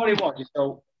was going on? What it was,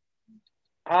 so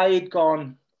I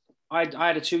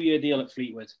had a 2-year deal at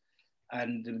Fleetwood,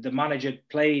 and the manager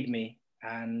played me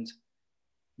and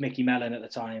Mickey Mellon at the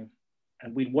time,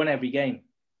 and we'd won every game.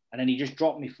 And then he just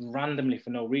dropped me randomly for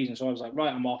no reason. So I was like,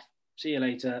 right, I'm off. See you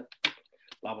later.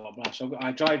 Blah, blah, blah. So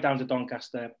I drive down to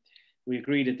Doncaster. We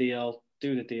agreed a deal,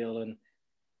 do the deal. And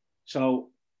so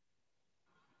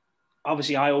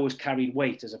obviously I always carried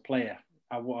weight as a player.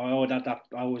 I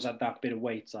always had that bit of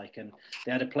weight. And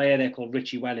they had a player there called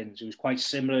Richie Wellens, who was quite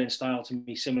similar in style to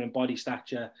me, similar in body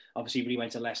stature. Obviously, he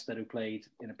went to Leicester, who played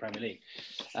in the Premier League.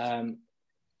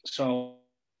 So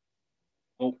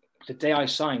the day I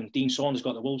signed, Dean Saunders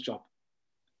got the Wolves job.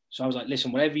 So I was like,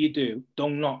 listen, whatever you do,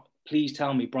 please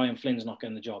tell me Brian Flynn's not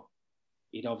getting the job.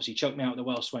 He'd obviously chucked me out of the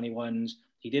Welsh 21s.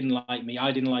 He didn't like me.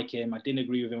 I didn't like him. I didn't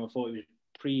agree with him. I thought he was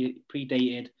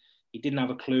predated. He didn't have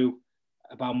a clue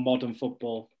about modern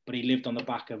football, but he lived on the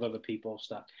back of other people's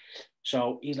stuff.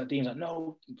 So Dean's like,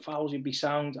 no, Fowles, he'd be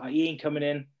sound. He ain't coming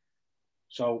in.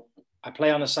 So I play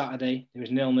on a Saturday. It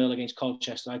was 0-0 against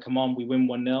Colchester. I come on, we win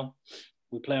 1-0.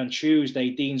 We play on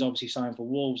Tuesday. Dean's obviously signed for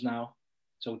Wolves now.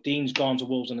 So Dean's gone to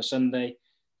Wolves on a Sunday.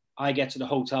 I get to the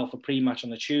hotel for pre-match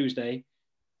on the Tuesday.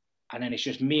 And then it's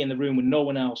just me in the room with no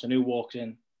one else. And who walks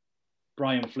in?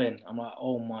 Brian Flynn. I'm like,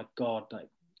 oh my God. Like,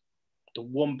 the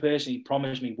one person he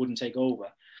promised me wouldn't take over.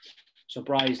 So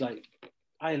Brian's like,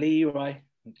 hi Lee, you right?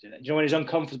 You know, when it's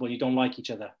uncomfortable, you don't like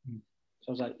each other. So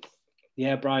I was like,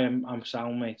 yeah, Brian, I'm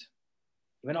sound, mate.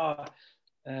 He went,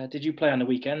 did you play on the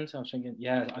weekend? I was thinking,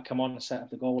 yeah, I come on and set up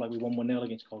the goal. Like, we won 1-0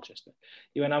 against Colchester.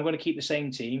 He went, I'm going to keep the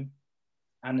same team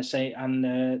and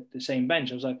the same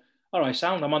bench. I was like, all right,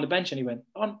 sound, I'm on the bench. And he went,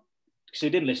 on. Because he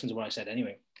didn't listen to what I said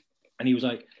anyway. And he was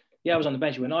like, yeah, I was on the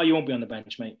bench. He went, oh, you won't be on the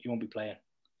bench, mate. You won't be playing.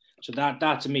 So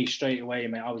that to me, straight away,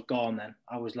 mate, I was gone then.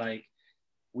 I was like,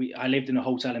 I lived in a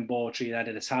hotel in Bawtry. They had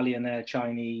an Italian there,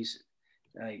 Chinese.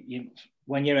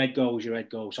 When your head goes, your head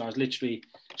goes. So I was literally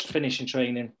finishing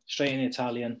training, straight in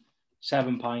Italian,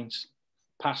 7 pints,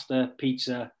 pasta,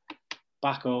 pizza,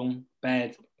 back home,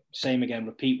 bed, same again,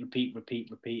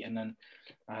 repeat. And then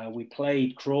We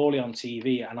played Crawley on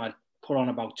TV, and I put on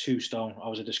about 2 stone. I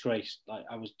was a disgrace. Like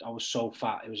I was so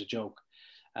fat, it was a joke.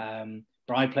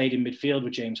 But I played in midfield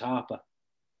with James Harper,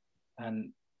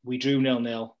 and we drew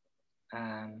 0-0.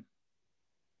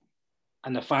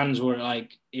 And the fans were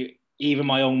like, even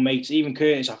my own mates, even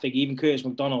Curtis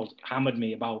McDonald hammered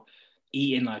me about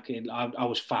eating like I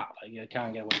was fat. Like, you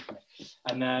can't get away from it.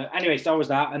 And anyways, that was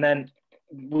that. And then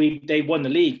they won the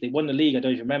league. I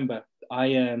don't even remember.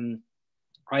 I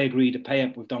agreed to pay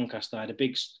up with Doncaster. I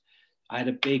had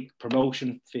a big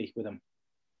promotion fee with them.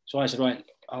 So I said, right,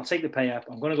 I'll take the pay up.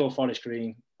 I'm going to go Forest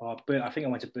Green. Or I think I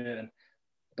went to Burton.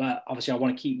 But obviously I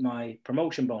want to keep my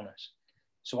promotion bonus.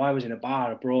 So I was in a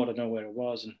bar abroad. I don't know where it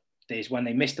was. And when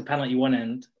they missed the penalty one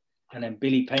end, and then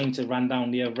Billy Painter ran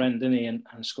down the other end, didn't he, and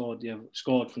scored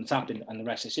from tapping, and the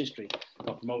rest is history.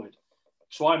 Got promoted.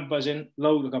 So I'm buzzing.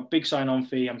 Low, I've got a big sign-on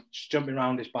fee. I'm jumping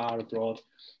around this bar abroad.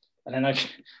 And then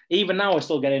even now I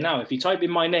still get it now. If you type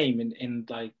in my name in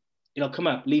like, it'll come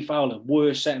up, Lee Fowler,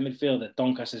 worst centre midfielder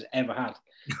Doncaster's ever had.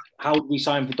 How did we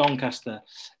sign for Doncaster?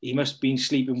 He must have been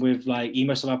sleeping with, like, he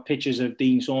must have had pictures of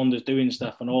Dean Saunders doing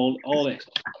stuff and all this.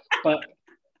 But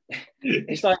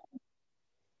it's like,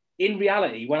 in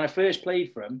reality, when I first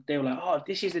played for him, they were like, oh,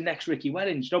 this is the next Ricky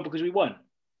Wellens, because we won.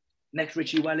 Next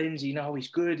Richie Wellens, he's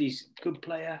good, he's a good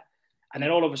player. And then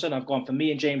all of a sudden I've gone for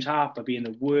me and James Harper being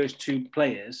the worst 2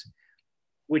 players,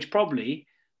 which probably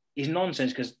is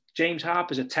nonsense because James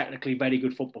Harper's a technically very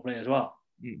good football player as well.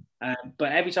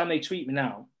 But every time they tweet me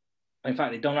now, in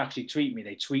fact, they don't actually tweet me,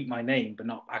 they tweet my name, but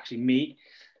not actually me.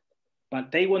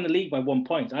 But they won the league by 1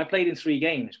 point. I played in 3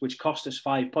 games, which cost us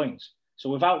 5 points. So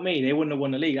without me, they wouldn't have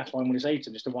won the league. That's why I'm going to say to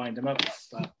them, just to wind them up.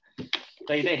 But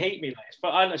they hate me like this. But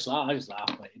I just laugh,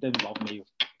 mate. It doesn't bother me.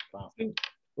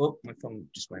 Oh, my phone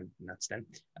just went nuts then.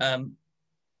 1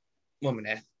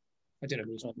 minute. I don't know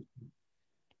who's on.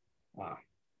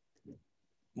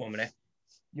 1 minute.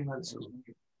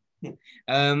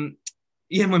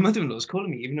 Yeah, my mother-in-law's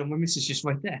calling me, even though my missus is just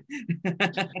right there.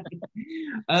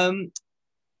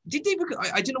 Did David?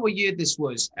 I don't know what year this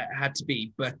had to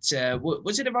be, but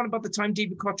was it around about the time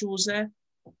David Cottrell was there?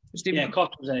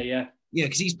 Cottrell was there, yeah. Yeah,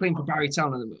 because he's playing for Barry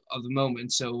Town at the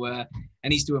moment, so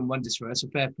and he's doing wonders for us. So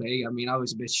fair play. I mean, I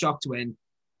was a bit shocked when,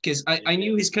 because I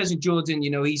knew his cousin Jordan.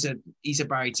 He's a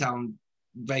Barry Town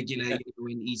regular.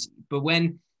 But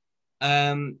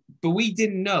we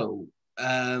didn't know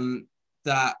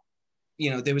that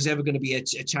there was ever going to be a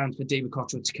chance for David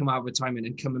Cottrell to come out of retirement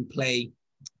and come and play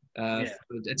for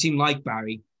a team like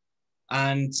Barry,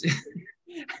 and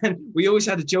we always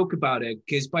had a joke about it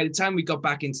because by the time we got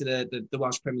back into the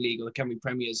Welsh Premier League, or the Cymru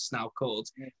Premier as it's now called,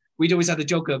 we'd always had a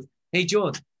joke of, hey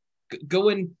George, go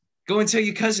and tell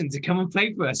your cousin to come and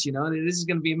play for us. This is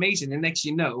going to be amazing. And next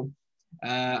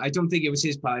I don't think it was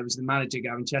his part, it was the manager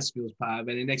Gavin Chesterfield's part.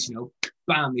 But the next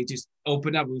bam, they just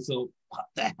opened up and we thought, what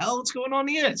the hell's going on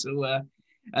here? So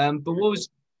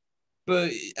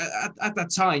but at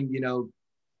that time,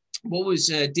 what was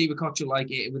David Cottrell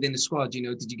like within the squad?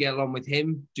 Did you get along with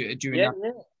him during that?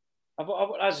 Yeah.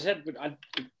 As I said,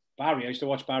 Barry, I used to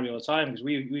watch Barry all the time because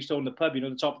we used to own the pub,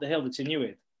 the top of the hill that's in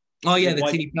Newort. Oh, yeah, the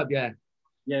Tinny pub, yeah.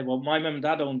 Yeah, well, my mum and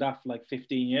dad owned that for like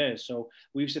 15 years. So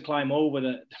we used to climb over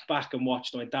the back and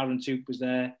watch. Like Darren Toop was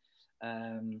there.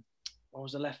 What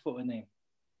was the left footer name?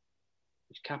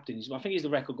 He's captain. I think he's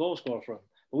the record goal scorer for him.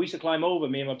 But we used to climb over,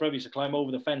 me and my brother used to climb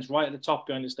over the fence right at the top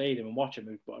behind the stadium and watch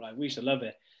him. But we used to love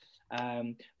it.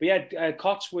 But yeah,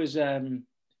 Cots was, I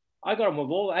got on with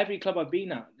every club I've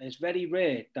been at. It's very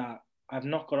rare that I've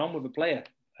not got on with a player.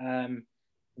 I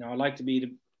like to be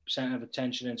the centre of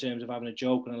attention in terms of having a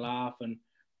joke and a laugh and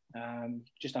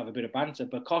just have a bit of banter.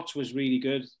 But Cots was really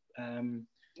good.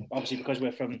 Obviously, because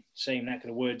we're from the same neck of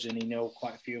the woods, and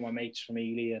quite a few of my mates from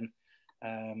Ely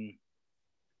and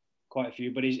quite a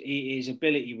few. But his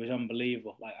ability was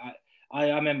unbelievable. Like I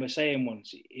remember saying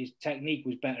once, his technique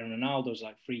was better than Ronaldo's,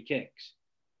 like free kicks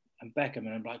and Beckham.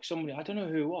 And I'm like, somebody, I don't know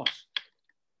who it was.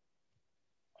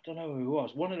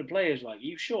 One of the players like,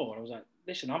 you sure? And I was like,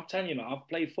 listen, I'm telling you, I've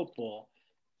played football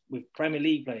with Premier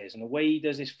League players, and the way he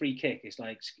does this free kick, it's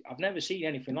like, I've never seen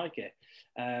anything like it.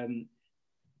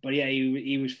 But yeah,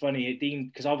 he was funny. Dean,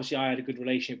 because obviously I had a good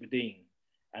relationship with Dean,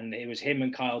 and it was him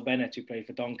and Kyle Bennett who played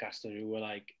for Doncaster, who were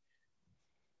like,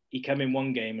 he came in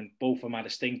one game and both of them had a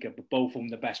stinker, but both of them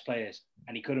the best players,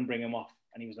 and he couldn't bring them off.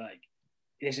 And he was like,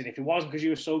 listen, if it wasn't because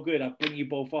you were so good, I'd bring you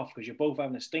both off because you're both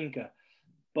having a stinker.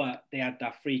 But they had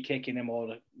that free kick in him,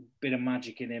 or a bit of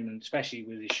magic in him, and especially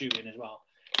with his shooting as well,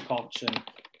 Cots, and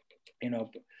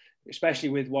especially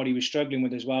with what he was struggling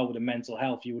with as well with the mental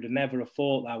health. You would have never have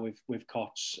thought that with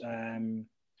Cots.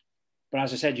 But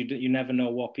as I said, you never know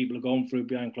what people are going through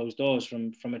behind closed doors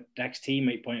from an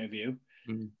ex-teammate point of view.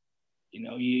 Mm. You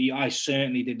know, I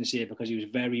certainly didn't see it because he was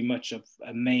very much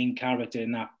a main character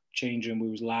in that change room. He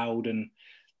was loud,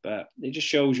 but it just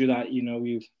shows you that, you know,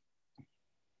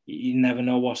 you never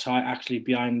know what's actually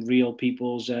behind real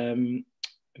people's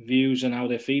views and how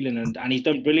they're feeling. And he's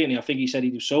done brilliantly. I think he said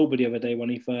he was sober the other day when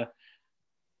he for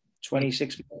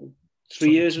 26,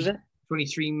 3 years, was it?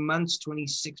 23 months,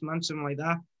 26 months, something like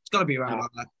that. It's got to be around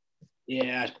about that.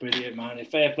 Yeah, that's brilliant, man. And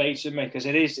fair play to him, because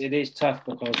it is tough,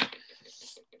 because,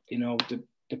 you know,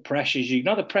 the pressures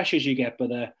not the pressures you get, but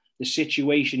the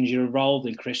situations you're involved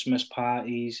in, Christmas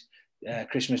parties,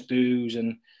 Christmas do's,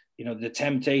 and, you know, the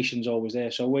temptation's always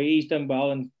there. So he's done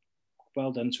well, and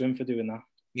well done to him for doing that.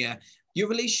 Yeah. Your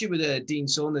relationship with Dean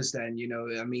Saunders then, you know,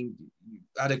 I mean, you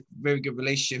had a very good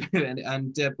relationship,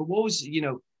 but what was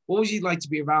he like to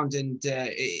be around? And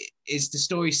is the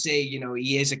story say, you know,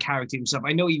 he is a character himself?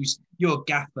 I know he was your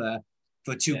gaffer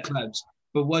for two clubs,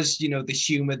 but was, you know, the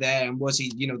humour there, and was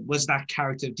he, you know, was that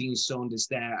character of Dean Saunders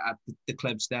there at the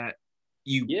clubs that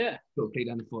you played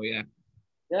under for? Yeah.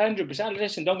 Yeah, 100%.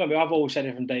 Listen, don't get me wrong, I've always said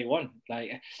it from day one.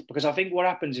 Like, because I think what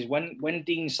happens is when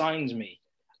Dean signs me,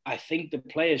 I think the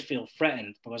players feel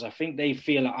threatened, because I think they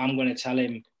feel like I'm going to tell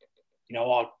him, you know,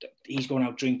 oh, he's going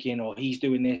out drinking, or he's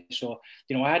doing this, or,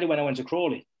 you know, I had it when I went to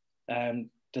Crawley. The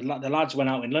lads went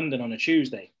out in London on a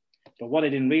Tuesday, but what I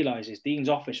didn't realise is Dean's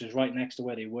office was right next to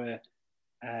where they were,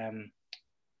 and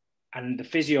the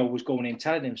physio was going in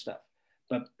telling him stuff.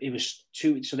 But it was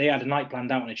so they had a night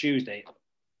planned out on a Tuesday.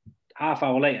 Half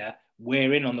hour later,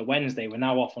 we're in on the Wednesday. We're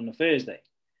now off on the Thursday.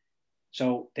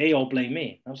 So they all blame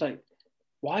me. I was like,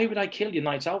 why would I kill your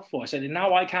nights out for? I said,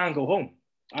 now I can't go home.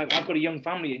 I've got a young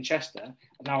family in Chester.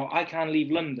 Now I can't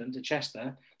leave London to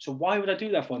Chester. So why would I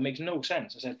do that for? It makes no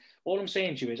sense. I said, all I'm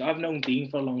saying to you is I've known Dean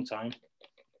for a long time.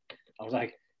 I was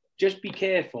like, just be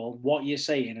careful what you're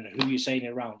saying and who you're saying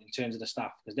it around in terms of the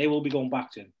staff, because they will be going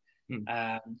back to him.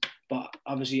 But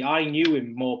obviously I knew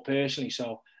him more personally,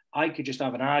 so I could just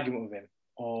have an argument with him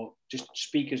or just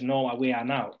speak as normal we are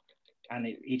now. And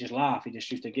he just laughed. He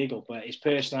just used to giggle. But his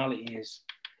personality is,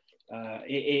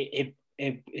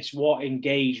 it's what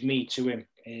engaged me to him.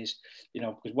 Is, you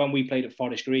know, because when we played at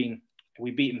Forest Green,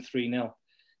 we beat him 3-0.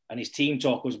 And his team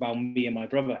talk was about me and my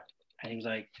brother. And he was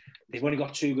like, they've only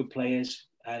got two good players.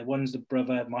 One's the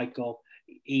brother, Michael.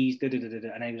 He's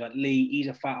da-da-da-da-da. And he was like, Lee, he's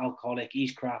a fat alcoholic.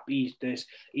 He's crap. He's this.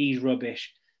 He's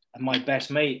rubbish. And my best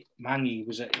mate, Mangy,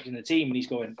 was in the team. And he's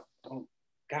going, oh,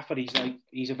 Gaffer,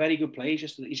 he's a very good player.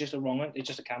 He's just a wrong one. It's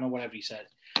just a can or whatever he said.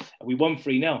 And we won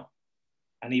 3-0.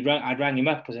 And I rang him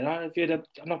up. I said, I'm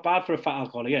not bad for a fat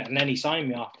alcoholic yet. And then he signed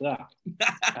me after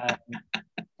that.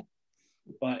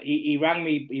 But he rang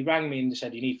me and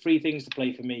said, you need three things to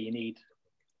play for me. You need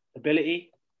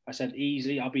ability. I said,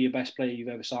 easy. I'll be your best player you've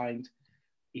ever signed.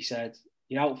 He said,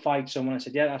 you outfight someone. I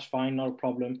said, yeah, that's fine. Not a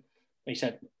problem. He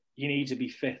said, you need to be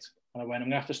fit. And I went, I'm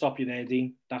going to have to stop you there,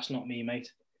 Dean. That's not me,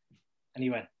 mate. And he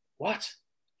went, what?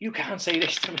 You can't say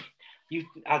this to me.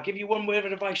 I'll give you one word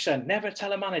of advice, son. Never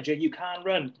tell a manager you can't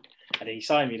run. And he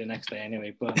signed me the next day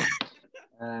anyway. But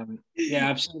yeah,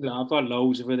 I've seen that. I've got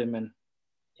loads of him. And,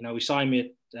 you know, he signed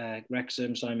me at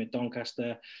Wrexham, signed me at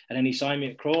Doncaster. And then he signed me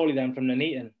at Crawley then from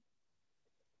Nuneaton,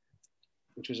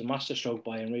 which was a masterstroke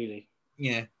by him, really.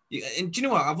 Yeah. And do you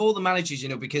know what? Of all the managers, you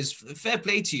know, because fair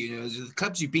play to you, you know, the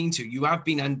clubs you've been to, you've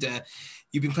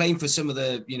been playing for some of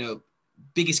the, you know,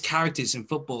 biggest characters in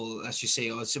football, let's just say,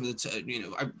 or some of the, you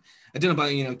know, I don't know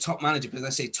about, you know, top manager, but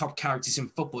let's say top characters in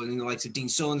football, and the likes of Dean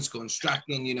Saunders, Gordon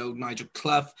Strachan, you know, Nigel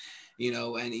Clough, you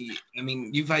know, and I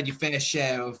mean, you've had your fair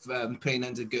share of playing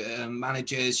under good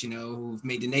managers, you know, who've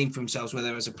made a name for themselves,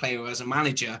 whether as a player or as a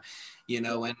manager, you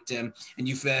know, and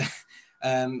you've.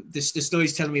 The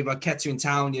story's telling me about Kettering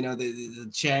Town, you know, the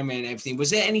chairman and everything. Was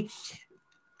there any,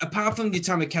 apart from your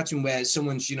time at Kettering where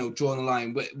someone's, you know, drawn a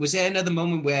line, was there another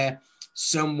moment where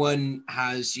someone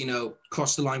has, you know,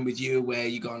 crossed the line with you where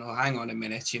you're going, oh, hang on a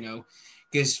minute, you know?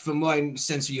 Because from my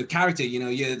sense of your character, you know,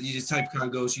 you're the type of guy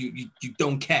who goes, you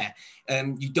don't care.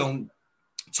 You don't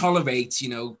tolerate, you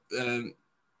know,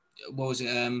 what was it?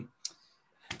 Do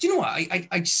you know what?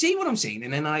 I see what I'm saying,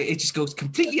 and then it just goes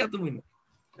completely out the window.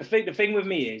 The thing with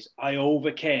me is I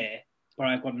overcare, but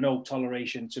I've got no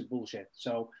toleration to bullshit.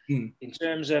 So in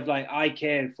terms of, like, I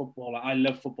care football, I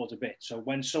love football a bit. So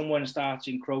when someone starts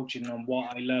encroaching on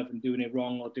what I love and doing it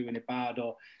wrong or doing it bad,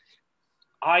 or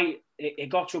it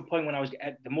got to a point when I was,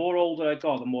 the more older I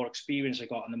got, the more experience I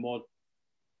got, and the more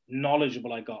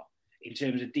knowledgeable I got in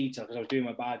terms of detail, because I was doing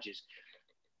my badges.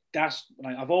 That's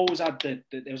like, I've always had there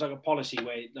was like a policy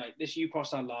where, like, this, you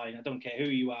cross that line, I don't care who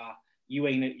you are, you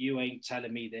ain't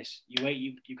telling me this.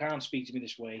 You can't speak to me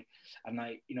this way. And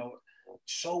like, you know,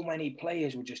 so many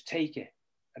players would just take it,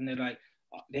 and they're like,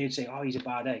 they'd say, oh, he's a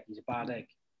bad egg. He's a bad egg.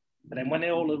 But then when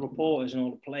all the reporters and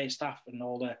all the player staff and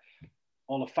all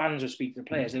the fans would speak to the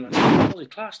players, they were like, oh, he's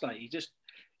class, like he just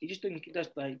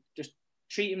just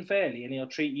treat him fairly, and he'll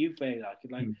treat you fairly.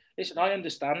 Like, listen, I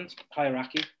understand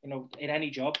hierarchy, you know, in any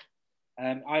job.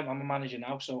 I'm a manager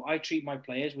now, so I treat my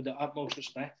players with the utmost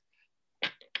respect.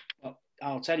 But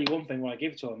I'll tell you one thing: what I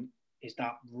give to them is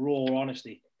that raw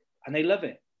honesty, and they love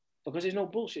it because there's no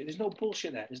bullshit. There's no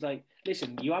bullshit there. It's like,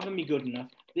 listen, you haven't been good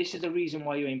enough. This is the reason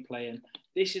why you ain't playing.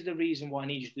 This is the reason why I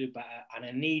need you to do better, and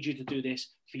I need you to do this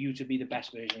for you to be the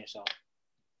best version of yourself.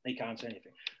 They can't say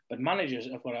anything. But managers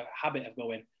have got a habit of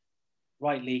going,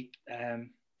 right, Lee,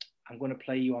 I'm going to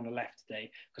play you on the left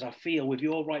today because I feel with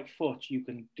your right foot you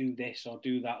can do this or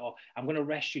do that, or I'm going to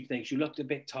rest you today because you looked a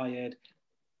bit tired.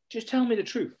 Just tell me the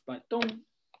truth. Like,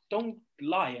 don't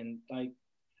lie.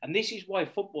 And this is why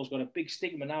football's got a big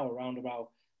stigma now around about,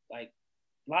 like,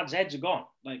 lads' heads are gone,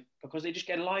 like, because they just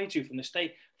get lied to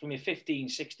from your 15,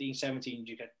 16, 17,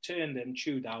 you get turned and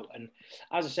chewed out. And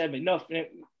as I said, enough.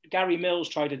 Gary Mills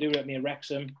tried to do it at me at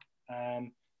Wrexham. I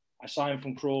signed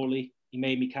from Crawley. He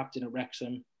made me captain at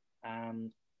Wrexham.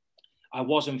 I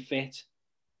wasn't fit,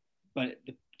 but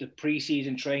the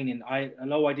pre-season training,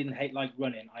 although I didn't like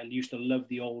running, I used to love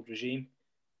the old regime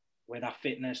where that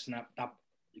fitness and that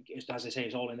as I say,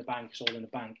 it's all in the bank. It's all in the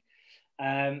bank.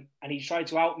 And he tried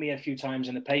to out me a few times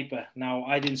in the paper. Now,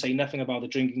 I didn't say nothing about the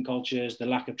drinking cultures, the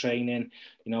lack of training.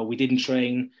 You know, we didn't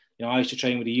train. You know, I used to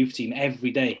train with the youth team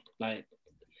every day. Like,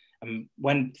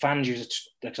 when fans used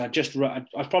to, because I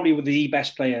was probably with the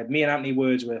best player. Me and Anthony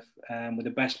Wordsworth were the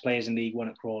best players in League One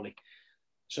at Crawley.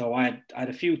 So I had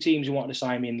a few teams who wanted to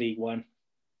sign me in League One,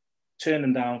 turn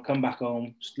them down, come back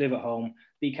home, live at home,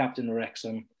 be captain of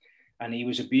Wrexham. And he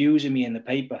was abusing me in the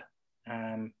paper.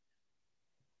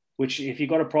 Which, if you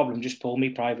got a problem, just pull me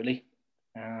privately.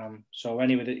 So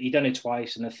anyway, he done it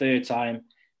twice, and the third time,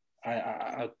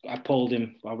 I pulled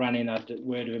him. I ran in, I had a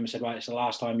word with him and said, right, it's the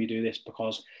last time you do this,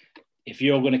 because if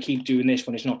you're going to keep doing this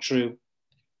when it's not true,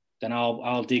 then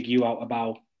I'll dig you out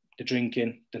about the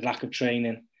drinking, the lack of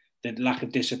training, the lack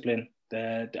of discipline,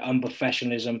 the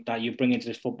unprofessionalism that you bring into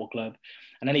this football club.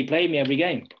 And then he played me every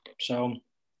game. So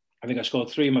I think I scored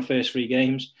 3 in my first 3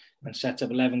 games and set up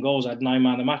 11 goals. I had 9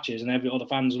 man of the matches, and all the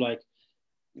fans were like,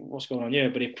 what's going on here?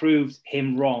 But it proved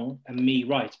him wrong and me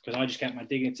right, because I just kept my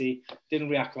dignity, didn't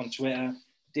react on Twitter,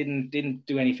 didn't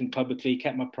do anything publicly,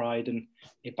 kept my pride, and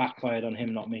it backfired on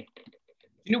him, not me.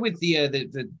 You know, with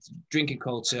the drinking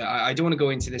culture, I don't want to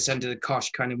go into this under the cosh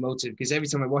kind of motive, because every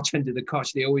time I watch Under the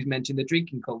Cosh, they always mention the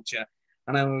drinking culture.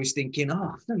 And I'm always thinking,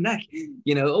 oh, no,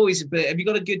 you know, always a bit, have you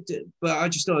got a good, but I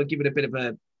just thought I'd give it a bit of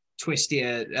a twist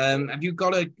here. Have you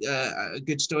got a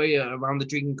good story around the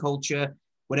drinking culture,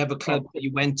 whatever club that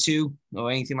you went to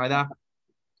or anything like that?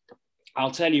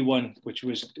 I'll tell you one, which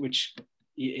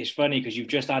is funny because you've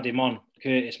just had him on,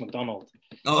 Curtis McDonald.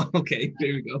 Oh, okay.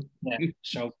 There we go. Yeah.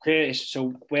 So Curtis,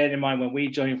 bear in mind, when we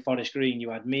joined Forest Green, you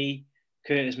had me,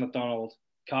 Curtis McDonald,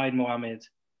 Kaid Mohammed,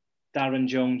 Darren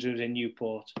Jones, who was in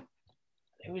Newport.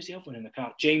 Who was the other one in the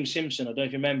car? James Simpson. I don't know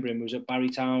if you remember him. He was at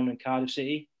Barrytown and Cardiff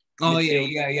City. Oh,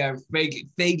 yeah.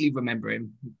 Vaguely remember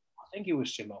him. I think he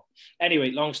was Simo.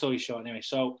 Anyway, long story short. Anyway,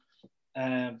 so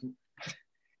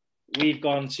we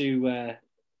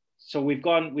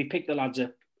picked the lads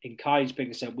up. In Kaid's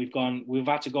picked us up. We've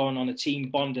had to go on a team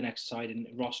bonding exercise in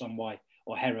Ross-on-Wye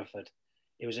or Hereford.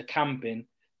 It was a camping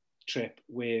trip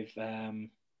with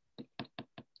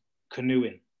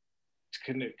canoeing.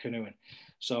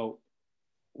 So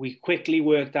we quickly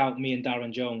worked out, me and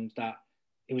Darren Jones, that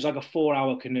it was like a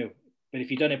 4-hour canoe. But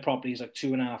if you've done it properly, it's like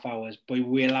 2.5 hours. But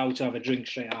we're allowed to have a drink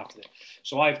straight after it.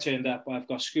 So I've turned up. I've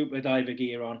got scuba diver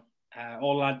gear on.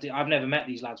 I've never met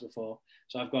these lads before.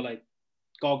 So I've got like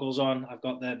goggles on. I've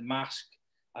got the mask.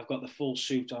 I've got the full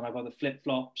suit on. I've got the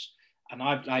flip-flops. And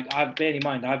I've bear in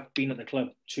mind, I've been at the club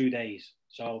 2 days.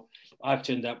 So I've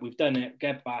turned up. We've done it.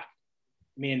 Get back.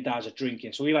 Me and Daz are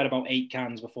drinking. So we've had about 8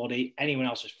 cans before anyone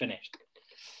else has finished.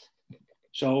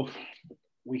 So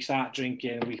we start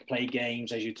drinking, we play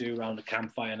games as you do around the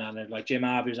campfire, and like Jim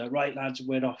Harvey was like, right lads,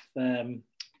 we're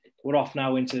off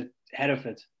now into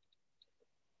Hereford.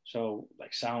 So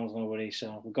like sounds nobody.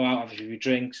 So we'll go out, have a few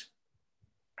drinks.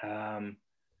 One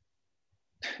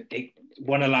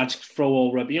of the lads throw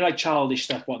all rubbish, you know, like childish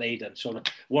stuff what they done. So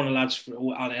one of the lads,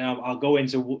 I'll go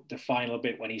into the final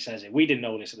bit when he says it. We didn't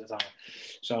know this at the time.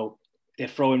 So they're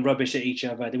throwing rubbish at each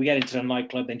other. Then we get into the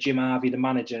nightclub. Then Jim Harvey, the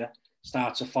manager,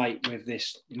 starts a fight with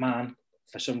this man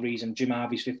for some reason, Jim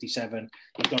Harvey's 57.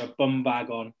 He's got a bum bag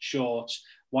on, shorts,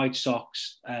 white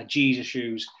socks, Jesus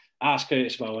shoes. Ask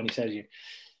Curtis about when he says you.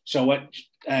 So what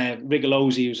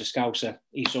Rigolozzi, who's a scouser,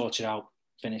 he sorts it out,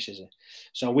 finishes it.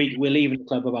 So we're leaving the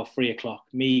club about 3 o'clock.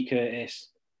 Me, Curtis,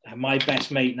 and my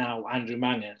best mate now, Andrew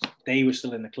Mangan, they were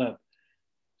still in the club.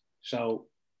 So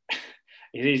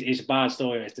it's a bad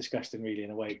story. It's disgusting, really,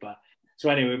 in a way. But so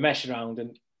anyway, we mess around,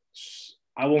 and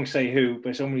I won't say who,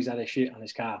 but somebody's had a shit on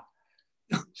his car.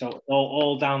 So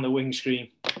all down the windscreen,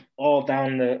 all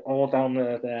down the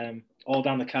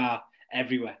car,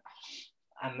 everywhere.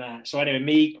 And so anyway,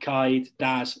 me, Kaid,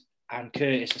 Daz, and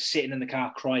Curtis are sitting in the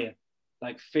car crying,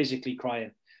 like physically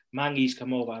crying. Mangy's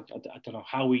come over. I don't know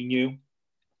how he knew.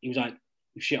 He was like,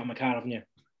 "You shit on my car, haven't you?"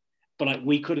 But like,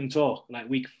 we couldn't talk. Like,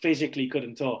 we physically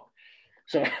couldn't talk.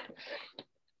 So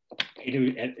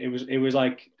it was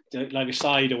like a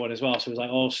cider one as well. So it was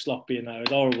like all sloppy and that. It was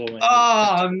horrible. Mate.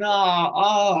 Oh no!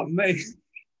 Oh mate.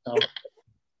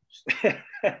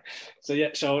 So yeah.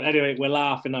 So anyway, we're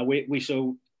laughing now. We've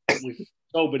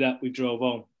sobered up. We drove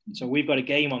home. So we've got a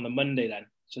game on the Monday then.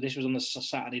 So this was on the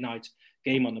Saturday night,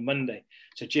 game on the Monday.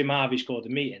 So Jim Harvey's called a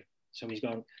meeting. So he's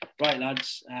gone, right,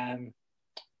 lads,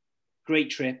 great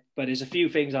trip, but there's a few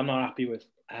things I'm not happy with.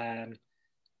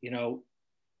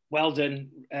 Well done,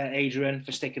 Adrian,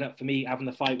 for sticking up for me, having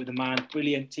the fight with the man.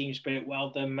 Brilliant team spirit. Well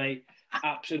done, mate.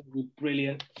 Absolutely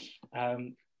brilliant.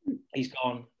 He's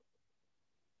gone.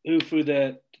 Who threw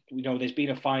there's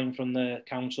been a fine from the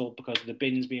council because of the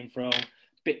bins being thrown.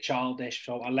 Bit childish,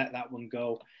 so I'll let that one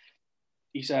go.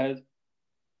 He said,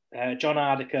 John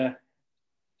Ardiker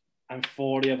and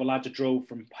 40 other lads drove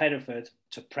from Hereford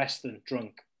to Preston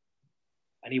drunk.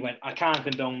 And he went, I can't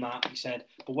condone that. He said,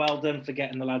 but well done for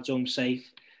getting the lads home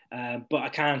safe. But I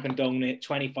can't condone it,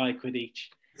 25 quid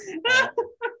each.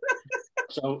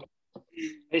 So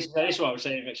this is what I was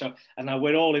saying. So, and now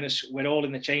we're all in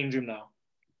the change room now,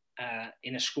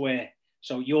 in a square.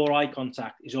 So your eye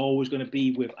contact is always going to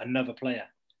be with another player.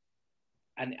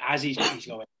 And as he's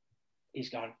going,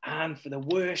 and for the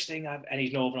worst thing and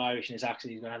he's Northern Irish in his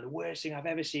accent, he's going, and the worst thing I've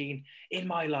ever seen in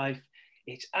my life.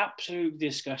 It's absolutely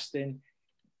disgusting.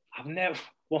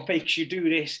 What makes you do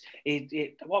this?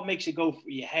 What makes it go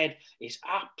through your head is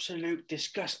absolute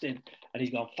disgusting. And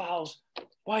he's gone, Fowles,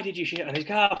 why did you shit on his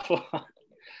car for?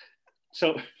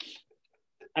 So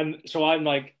I'm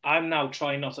like, I'm now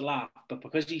trying not to laugh, but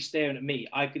because he's staring at me,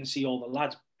 I can see all the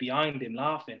lads behind him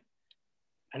laughing.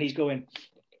 And he's going,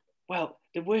 well,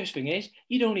 the worst thing is,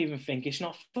 you don't even think it's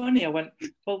not funny. I went,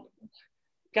 well,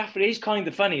 Gaffer, it is kind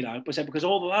of funny now, but because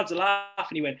all the lads are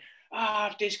laughing. He went,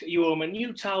 you owe him a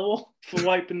new towel for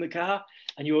wiping the car,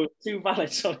 and you owe 2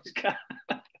 valets on his car.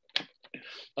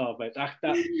 Oh, mate,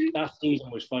 that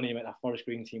season was funny, mate. That Forest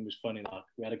Green team was funny. Like.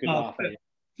 We had a good laugh.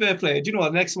 Fair play. Do you know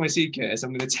what? Next time I see Curtis,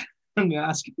 I'm going to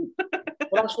ask him.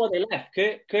 Well, that's why they left.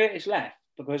 Curtis left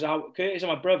because Curtis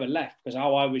and my brother left because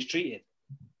how I was treated.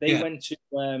 They went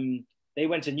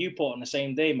to Newport on the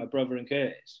same day, my brother and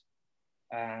Curtis.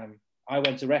 I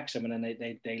went to Wrexham and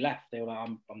then they left. They were like,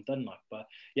 I'm done now. But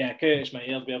yeah, Curtis, mate,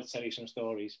 he'll be able to tell you some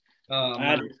stories.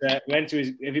 Have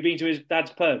you been to his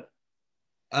dad's pub?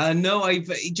 No,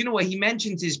 do you know what? He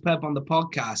mentioned his pub on the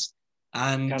podcast.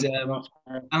 And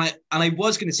I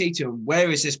was going to say to him, where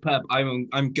is this pub?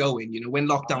 I'm going. You know, when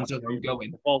lockdown's over, I'm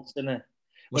going. The Vaults, isn't it?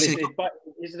 Well, is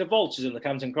it the Vaults? Is it the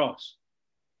Canton Cross?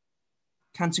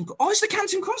 Canton. Oh, it's the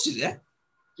Canton Cross, is it?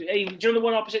 Hey, do you know the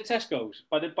one opposite Tesco's?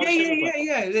 By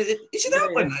yeah. Is it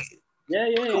that one? Yeah.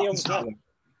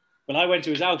 Well, I went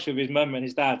to his house with his mum and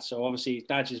his dad. So obviously, his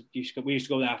dad we used to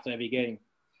go there after every game,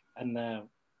 and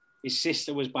his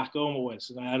sister was back home once,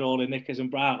 and I had all the knickers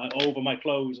and bra like over my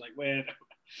clothes, like where.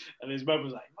 And his mum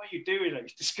was like, "What are you doing? Like,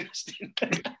 it's disgusting."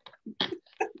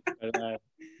 But,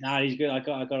 he's good. I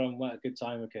got him a good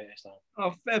time with Curtis.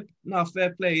 Oh, fair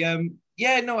play.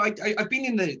 I've been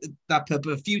in that pub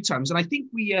a few times, and I think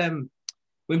we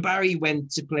when Barry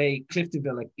went to play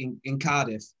Cliftonville in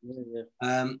Cardiff.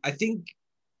 I think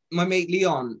my mate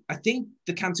Leon. I think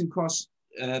the Canton Cross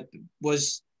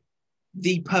was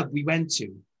the pub we went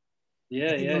to.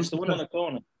 Yeah, it's the one on the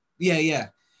corner. Yeah.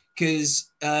 Because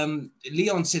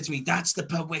Leon said to me, that's the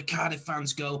pub where Cardiff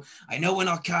fans go. I know we're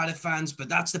not Cardiff fans, but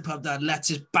that's the pub that lets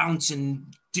us bounce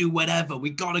and do whatever. We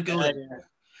got to go there. Yeah.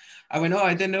 I went,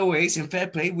 I don't know ways, and fair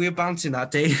play. We were bouncing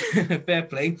that day. Fair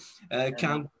play.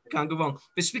 Can't go wrong.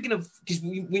 But speaking of, because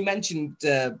we mentioned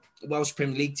Welsh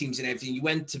Premier League teams and everything, you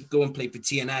went to go and play for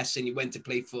TNS and you went to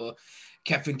play for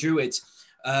Cefn Druids.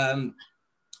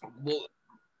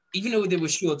 Even though there were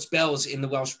short spells in the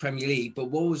Welsh Premier League, but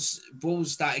what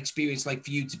was that experience like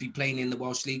for you to be playing in the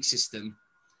Welsh League system?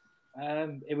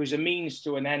 It was a means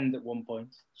to an end at one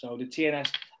point. So the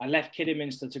TNS, I left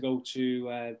Kidderminster to go to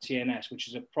TNS, which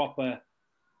is a proper,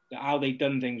 how they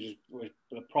done things was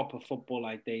a proper football,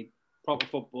 proper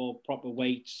football, proper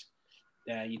weights,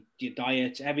 your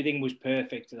diet, everything was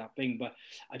perfect to that thing. But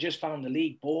I just found the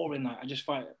league boring. I just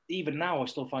find, even now, I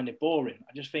still find it boring.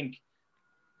 I just think,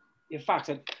 in fact,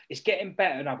 it's getting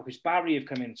better now because Barry have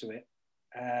come into it.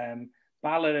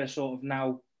 Ballard are sort of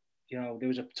now, there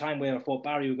was a time where I thought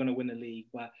Barry were going to win the league,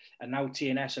 and now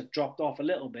TNS have dropped off a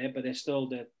little bit, but they're still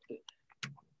the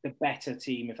better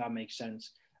team, if that makes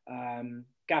sense.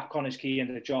 Gab Connors-Key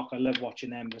and the Jock, I love watching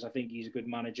them because I think he's a good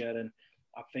manager, and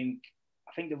I think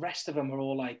the rest of them are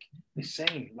all like the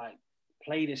same, like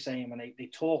play the same, and they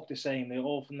talk the same. They're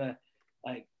all from the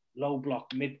like low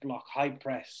block, mid block, high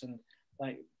press, and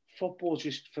like football's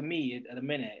just, for me at the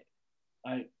minute,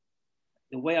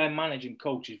 the way I manage and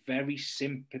coach is very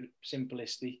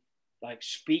simplistic. Like,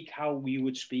 speak how we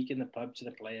would speak in the pub to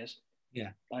the players.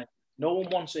 Yeah. Like, no one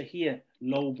wants to hear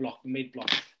low block, mid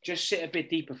block. Just sit a bit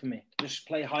deeper for me. Just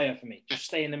play higher for me. Just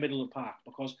stay in the middle of the park,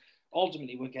 because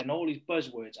ultimately we're getting all these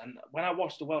buzzwords. And when I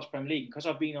watch the Welsh Premier League, because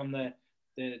I've been on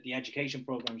the education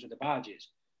programs with the badges,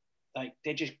 like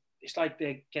it's like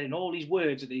they're getting all these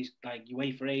words of these like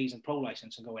UEFA A's and pro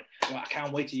license and going, well, I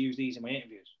can't wait to use these in my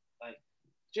interviews. Like,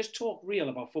 just talk real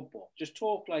about football. Just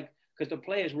talk because the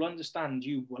players will understand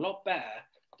you a lot better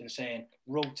than saying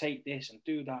rotate this and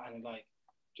do that, and like,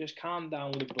 just calm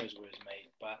down with the buzzwords,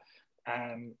 mate. But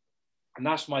and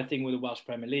that's my thing with the Welsh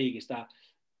Premier League, is that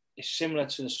it's similar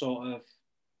to the sort of,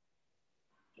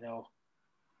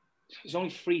 there's only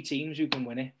 3 teams who can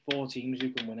win it, 4 teams who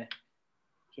can win it.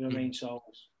 Do you know what I mean? So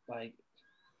like,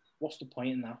 what's the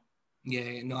point in that?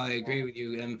 Yeah, no, I agree with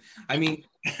you. I mean,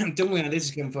 don't worry, this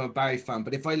is coming from a Barry fan,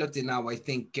 but if I looked at it now, I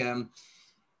think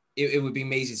it would be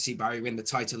amazing to see Barry win the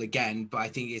title again. But I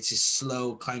think it's a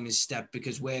slow climbing step,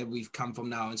 because where we've come from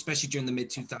now, especially during the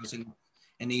mid-2000s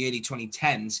and the early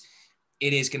 2010s,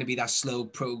 it is going to be that slow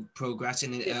progress.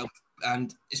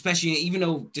 And especially, even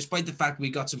though, despite the fact we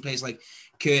got some players like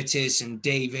Curtis and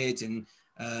David and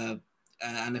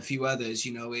a few others,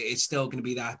 it's still going to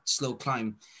be that slow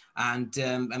climb. And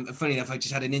funny enough, I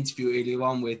just had an interview earlier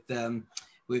on with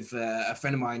a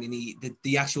friend of mine, and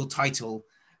the actual title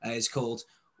is called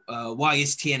 "Why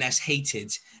Is TNS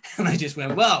Hated?" And I just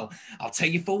went, "Well, I'll tell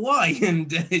you for why."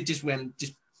 And it just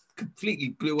completely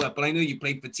blew up. But I know you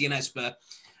played for TNS, but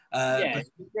it's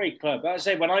a great club. As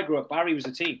I say, when I grew up, Barry was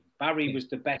the team. Barry was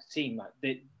the best team.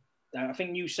 Like, I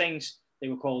think New Saints, they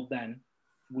were called then,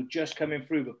 were just coming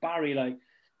through. But Barry, like,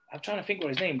 I'm trying to think what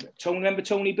his name. Remember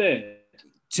Tony Bird?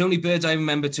 Tony Bird, I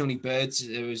remember Tony Bird.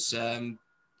 There was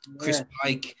Chris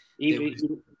Pike.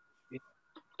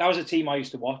 That was a team I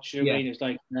used to watch. You know what I mean? It was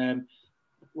like,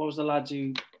 what was the lads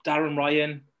who? Darren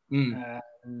Ryan.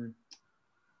 Who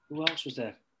else was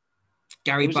there?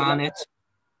 Gary Barnett.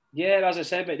 Yeah, as I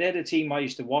said, but they're the team I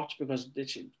used to watch, because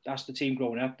that's the team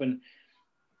growing up. And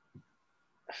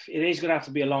it is going to have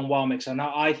to be a long while, mix. And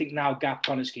I think now Gav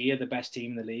Connors-Key are the best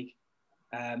team in the league.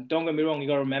 Don't get me wrong, you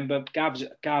got to remember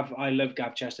Gav. I love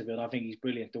Gav Chesterfield. I think he's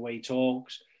brilliant. The way he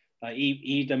talks, like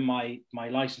he done my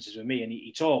licenses with me, and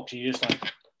he talks. And you're just like,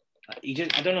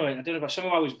 I don't know about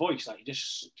something about his voice. Like,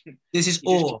 this is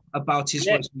all about his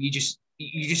voice. You just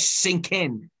sink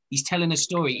in. He's telling a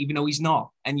story, even though he's not,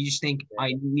 and you just think,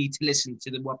 I need to listen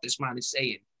to what this man is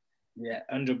saying. Yeah,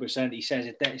 100%. He says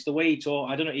it. It's the way he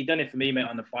talks. I don't know. He done it for me, mate,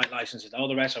 on the bike licenses. All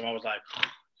the rest of them, I was like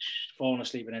falling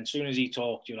asleep, and then as soon as he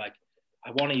talked, you're like,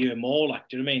 I want to hear more. Like,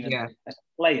 do you know what I mean? And as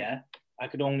a player, I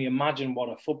could only imagine what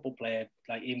a football player,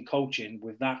 like him coaching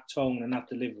with that tone and that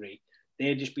delivery,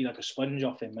 they'd just be like a sponge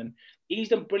off him. And he's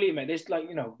done brilliant, mate. There's like,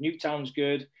 Newtown's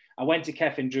good. I went to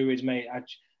Keffin Druids, mate.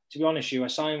 To be honest with you, I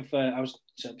signed for,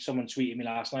 someone tweeted me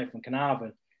last night from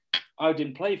Carnarvon. I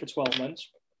didn't play for 12 months.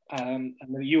 And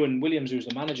Ewan Williams, who's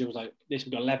the manager, was like, we've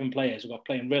got 11 players. We've got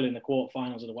playing Rill in the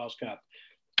quarterfinals of the Welsh Cup.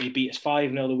 They beat us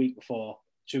 5-0 the week before,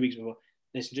 2 weeks before.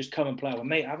 Listen, just come and play. Well,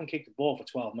 mate, I haven't kicked the ball for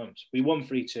 12 months. We won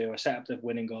 3-2. I set up the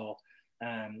winning goal.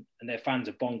 And their fans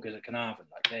are bonkers at Carnarvon.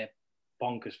 Like, they're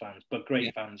bonkers fans, but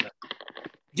great fans.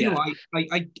 You know,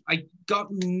 I got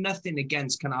nothing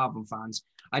against Carnarvon fans.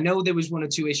 I know there was 1 or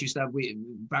 2 issues that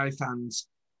Barry fans,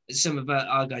 some of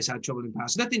our guys had trouble in the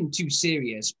past. Nothing too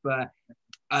serious, but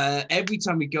every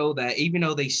time we go there, even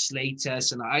though they slate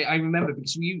us, and I remember,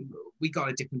 because we got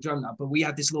a different drum now, but we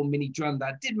had this little mini drum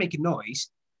that did make a noise,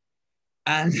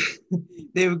 and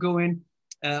they were going,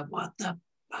 what the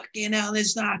fucking hell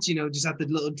is that? Just at the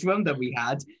little drum that we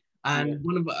had. And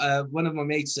one of my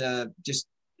mates just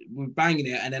were banging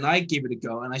it, and then I gave it a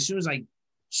go, and as soon as I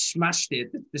smashed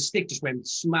it, the stick just went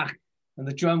smack and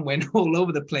the drum went all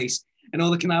over the place. And all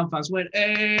the Canal fans went,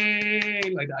 hey,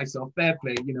 like I saw fair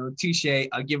play, touche.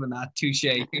 I'll give them that, touche.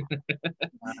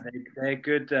 They're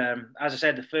good. As I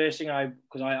said, the first thing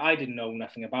because I didn't know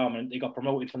nothing about them, and they got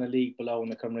promoted from the league below in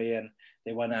the Cymru and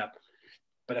they went up.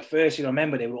 But the first thing I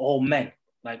remember, they were all men,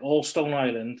 like all Stone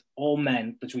Island, all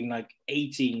men between like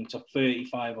 18 to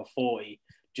 35 or 40,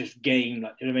 just game,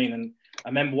 like, you know what I mean? And I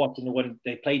remember watching when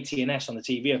they played TNS on the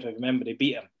TV, if I remember, they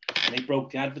beat them and they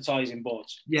broke the advertising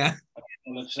boards. Yeah.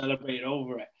 And celebrated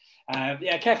over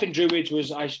it. Kevin Druids was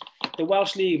the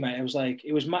Welsh League, mate.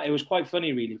 It was quite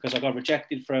funny really, because I got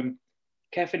rejected from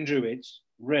Kevin Druids,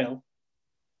 Rill,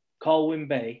 Colwyn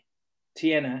Bay,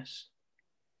 TNS.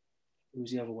 Who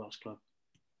was the other Welsh club?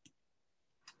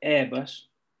 Airbus.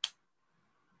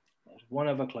 There's one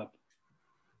other club,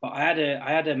 but I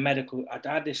had a medical. I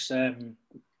had this. It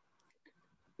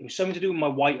was something to do with my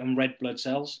white and red blood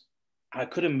cells. I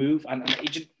couldn't move, and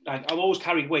it just, I've always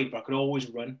carried weight, but I could always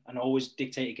run and always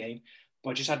dictate a game. But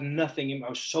I just had nothing in. I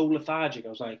was so lethargic. I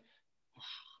was like,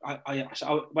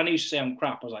 when he used to say I'm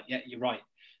crap, I was like, yeah, you're right.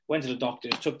 Went to the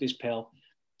doctors, took this pill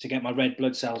to get my red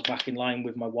blood cells back in line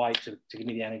with my white to give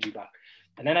me the energy back.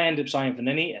 And then I ended up signing for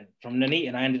Nuneaton. From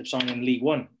Nuneaton, I ended up signing in League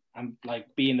One. I'm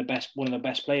like being one of the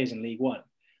best players in League One.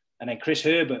 And then Chris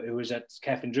Herbert, who was at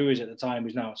Kevin Druids at the time,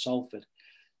 who's now at Salford,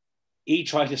 he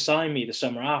tried to sign me the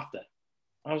summer after.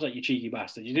 I was like, you cheeky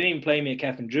bastard. You didn't even play me at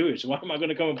Kevin Druids, so why am I going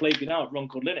to come and play for you now at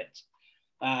Runcorn Linnets?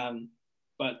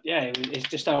 But yeah, it's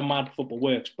just how mad football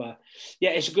works. But yeah,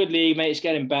 it's a good league, mate. It's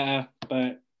getting better.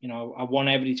 But, I want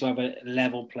everybody to have a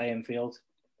level playing field.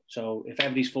 So if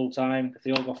everybody's full-time, if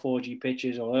they all got 4G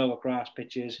pitches or they all got grass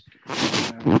pitches,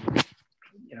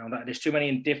 there's too many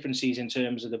indifferences in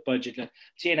terms of the budget.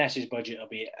 TNS's budget will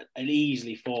be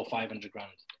easily 400 or 500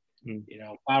 grand.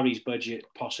 Barry's budget,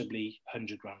 possibly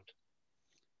 100 grand.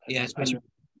 Yeah, especially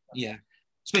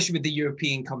with the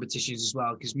European competitions as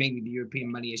well, because mainly the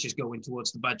European money is just going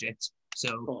towards the budget.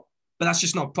 So, cool. But that's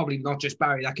just probably not just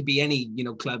Barry. That could be any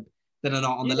club that are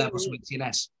not on the levels with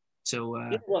TNS. So,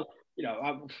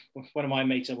 one of my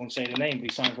mates, I won't say the name, but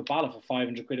he signed for Bala for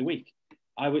 500 quid a week.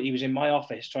 He was in my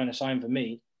office trying to sign for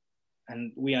me,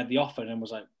 and we had the offer, and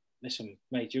was like, "Listen,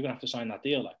 mate, you're gonna have to sign that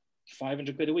deal, like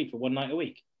 500 quid a week for one night a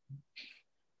week.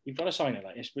 You've got to sign it,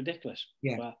 like it's ridiculous."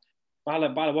 Yeah. But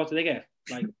Bala, what do they get?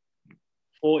 Like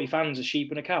 40 fans, a sheep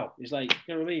and a cow. It's like,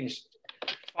 you know what I mean? It's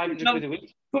 500 quid a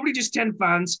week. Probably just 10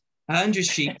 fans, 100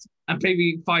 sheep, and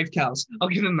maybe 5 cows. I'll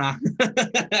give them that.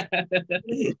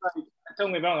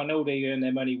 Don't get me wrong, I know they earn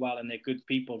their money well and they're good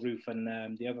people, Ruth and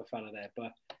the other fella there.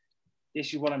 But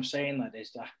this is what I'm saying, like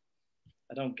this.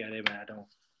 I don't get it, man. I don't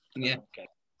get it.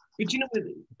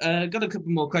 But got a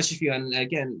couple more questions for you. And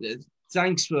again,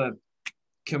 thanks for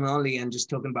coming on, Lee, and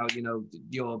just talking about,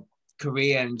 your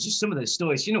career and just some of the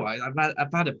stories.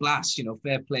 I've had a blast,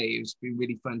 fair play. It's been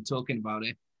really fun talking about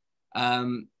it.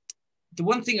 The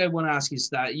one thing I want to ask is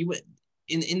that you were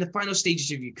in the final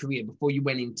stages of your career before you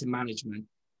went into management.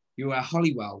 You were at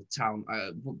Holywell Town.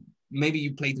 Maybe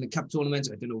you played in a cup tournament.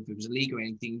 I don't know if it was a league or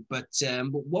anything, but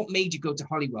what made you go to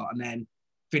Holywell and then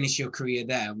finish your career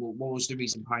there? What was the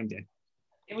reason behind it?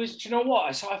 It was, do you know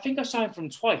what? I think I signed for him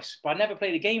twice, but I never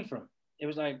played a game for him. It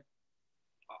was like,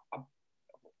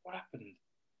 what happened?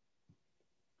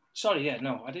 Sorry, yeah,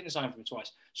 no, I didn't sign for him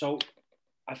twice. So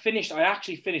I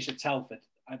actually finished at Telford.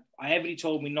 Everybody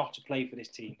told me not to play for this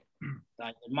team.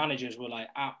 Like the managers were like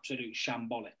absolute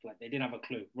shambolic. Like they didn't have a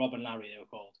clue. Rob and Larry, they were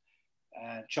called.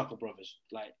 Chuckle Brothers.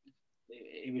 Like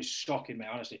it was shocking, me,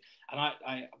 honestly.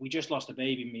 And we just lost a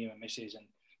baby, me and my missus, and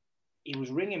he was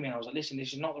ringing me, and I was like, listen,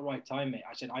 this is not the right time, mate.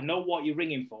 I said, I know what you're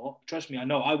ringing for. Trust me, I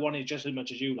know. I wanted just as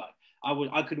much as you like.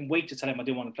 I couldn't wait to tell him I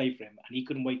didn't want to play for him, and he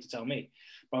couldn't wait to tell me.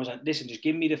 But I was like, listen, just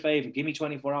give me the favour. Give me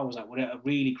 24 hours. Like, we're at a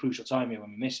really crucial time here when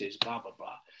my missus, blah, blah,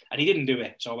 blah. And he didn't do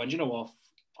it. So I went, you know what?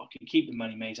 Fucking keep the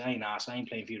money, mate. I ain't arsed. I ain't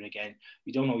playing for you again.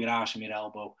 You don't know your arse from your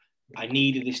elbow. I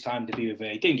needed this time to be with her.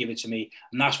 He didn't give it to me.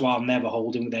 And that's why I'll never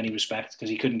hold him with any respect, because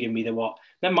he couldn't give me the what.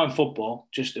 Never mind football,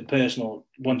 just a personal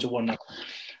one-to-one.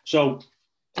 So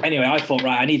anyway, I thought,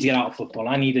 right, I need to get out of football.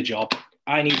 I need a job.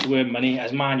 I need to earn money.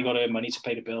 As a man, you got to earn money to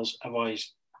pay the bills.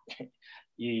 Otherwise,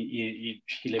 you're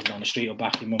living on the street or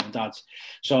back with mum and dad's.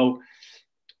 So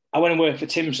I went and worked for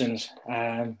Timson's.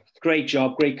 Great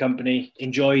job, great company.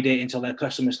 Enjoyed it until their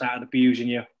customers started abusing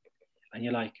you. And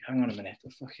you're like, hang on a minute,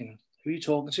 who are you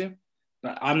talking to?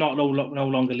 But I'm no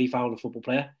longer Lee Fowler, football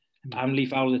player. I'm Lee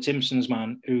Fowler, the Timson's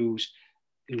man, who's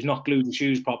not glued the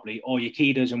shoes properly, or your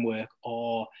key doesn't work,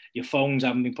 or your phones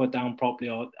haven't been put down properly,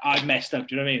 or I've messed up,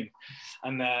 do you know what I mean?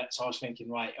 And so I was thinking,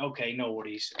 right, okay, no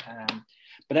worries.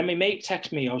 But then my mate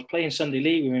texted me. I was playing Sunday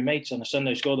league with my mates on a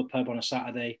Sunday. Go to the pub on a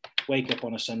Saturday, wake up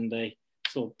on a Sunday,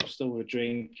 still with a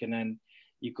drink, and then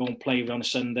you go and play on a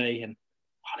Sunday, and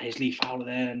there's Lee Fowler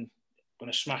there, and I'm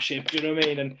going to smash him. Do you know what I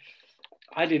mean? And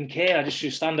I didn't care. I just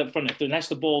used to stand up front. Unless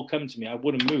the ball come to me, I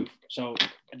wouldn't move. So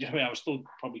I was still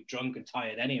probably drunk and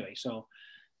tired anyway. So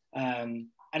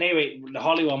anyway, the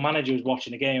Hollywood manager was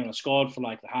watching the game, and I scored for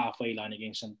like the halfway line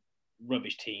against some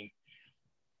rubbish team.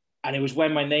 And it was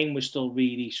when my name was still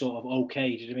really sort of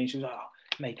okay. Do you know what I mean? She was like, "Oh,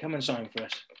 mate, come and sign for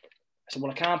us." I said,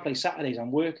 "Well, I can't play Saturdays.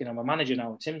 I'm working. I'm a manager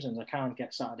now at Timson's. I can't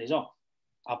get Saturdays off.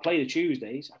 I'll play the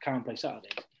Tuesdays. I can't play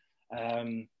Saturdays."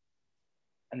 And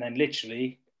then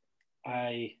literally,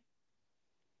 I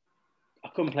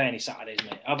couldn't play any Saturdays,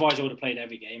 mate. Otherwise, I would have played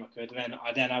every game I could. And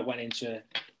then I went into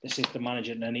the assistant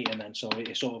manager at Newort, and then so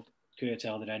it sort of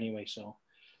curtailed it anyway. So,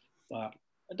 but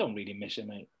I don't really miss it,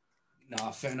 mate.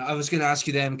 No, fair enough. I was going to ask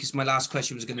you then, because my last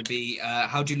question was going to be,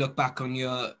 how do you look back on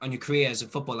your career as a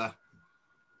footballer?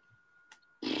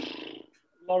 A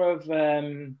lot of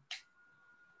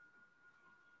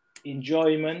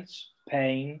enjoyment,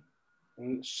 pain,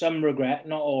 some regret,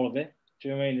 not all of it. Do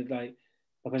you know what I mean? Like,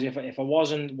 because if I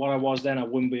wasn't what I was then, I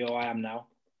wouldn't be who I am now.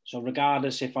 So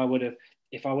regardless, if I would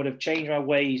have changed my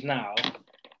ways now,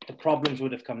 the problems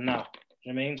would have come now. Do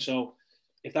you know what I mean? So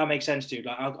if that makes sense to you,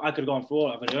 like I could have gone for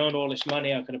all. I could have earned all this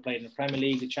money. I could have played in the Premier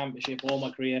League, the Championship, all my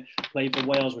career. Played for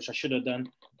Wales, which I should have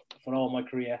done for all my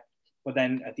career. But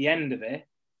then at the end of it,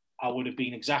 I would have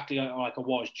been exactly like I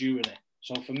was during it.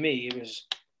 So for me, it was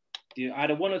I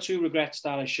had one or two regrets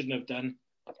that I shouldn't have done.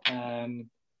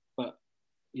 But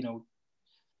you know,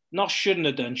 not shouldn't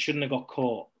have got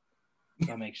caught. If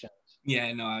that makes sense.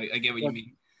 Yeah, no, I get what you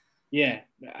mean. Yeah,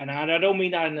 and I don't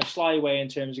mean that in a sly way in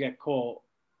terms of get caught.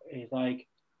 It's like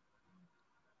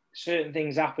certain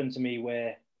things happen to me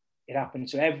where it happened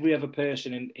to every other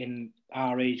person in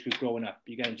our age group growing up.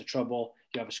 You get into trouble,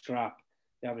 you have a scrap,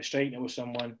 you have a straighten up with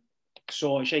someone,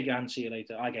 shake your hand, see you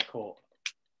later. I get caught.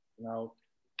 You know,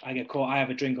 I get caught. I have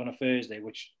a drink on a Thursday,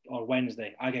 or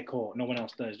Wednesday. I get caught. No one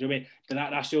else does. Do you know what I mean? But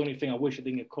that's the only thing I wish I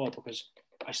didn't get caught, because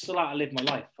I still have to live my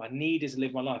life. I needed to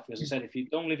live my life. As I said, if you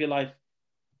don't live your life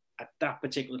at that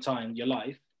particular time, your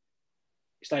life,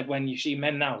 it's like when you see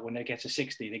men now, when they get to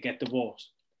 60, they get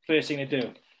divorced. First thing they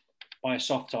do, buy a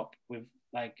soft top with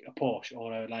like a Porsche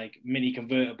or a like mini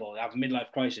convertible. They have a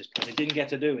midlife crisis because they didn't get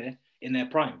to do it in their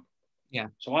prime. Yeah.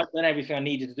 So I've done everything I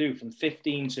needed to do from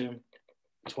 15 to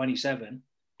 27,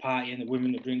 partying, the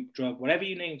women, the drink, drug, whatever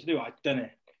you need to do, I've done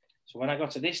it. So when I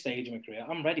got to this stage of my career,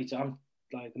 I'm like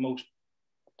the most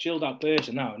chilled out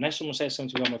person now. Unless someone says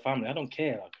something about my family, I don't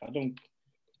care. Like,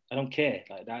 I don't care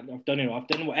like that. I've done I've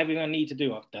done everything I need to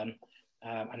do. I've done,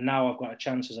 and now I've got a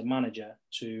chance as a manager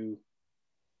to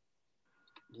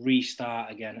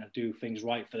restart again and do things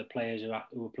right for the players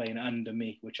who were playing under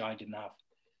me, which I didn't have.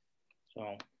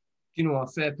 So, do you know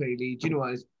what? Fair play, Lee. Do you know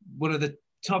what? It's one of the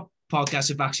top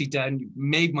podcasts I've actually done. You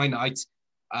made my night.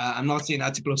 I'm not saying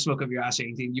that to blow smoke up your ass or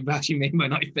anything. You've actually made my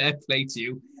night. Fair play to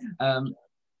you.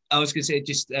 I was going to say,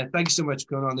 just thank you so much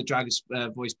for coming on the Dragon's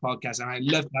Voice podcast. And I'd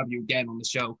love to have you again on the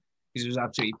show because it was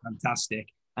absolutely fantastic.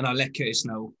 And I'll let Curtis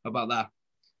know about that.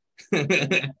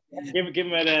 give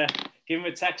him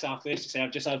a text after this to say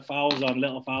I've just had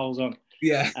little fouls on.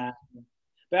 Yeah.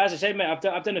 But as I said, mate,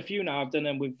 I've done a few now. I've done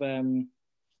them with,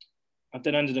 I've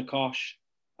done Under the Cosh.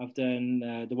 I've done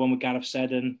the one with Gareth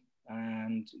Seddon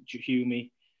and Hume.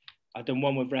 I've done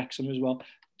one with Wrexham as well.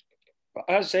 But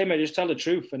as I say, mate, just tell the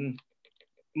truth. And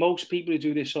most people who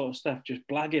do this sort of stuff just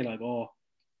blag it like, oh,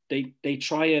 they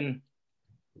try and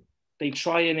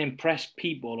impress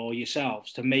people or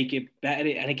yourselves to make it better,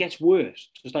 and it gets worse.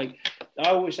 It's like I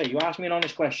always say, you ask me an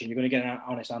honest question, you're going to get an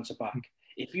honest answer back.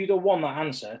 If you don't want that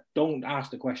answer, don't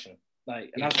ask the question.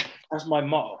 Like, and that's my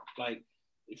motto. Like,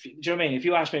 do you know what I mean? If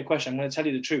you ask me a question, I'm going to tell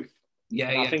you the truth. Yeah,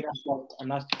 and I think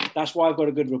that's why I've got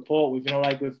a good rapport with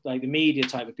the media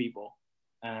type of people,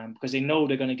 because they know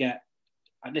they're going to get.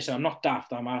 Listen, I'm not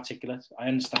daft. I'm articulate. I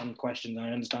understand questions. I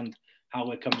understand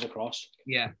how it comes across.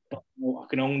 Yeah. But I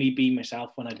can only be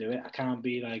myself when I do it. I can't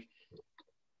be like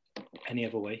any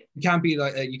other way. You can't be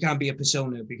like you can't be a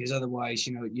persona, because otherwise,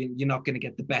 you know, you're not going to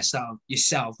get the best out of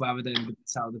yourself rather than the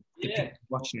best out of the people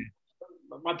watching it.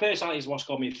 My personality is what's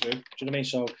got me through. Do you know what I mean?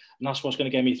 So, and that's what's going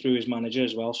to get me through as manager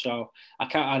as well. So I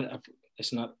can't.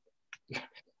 It's not.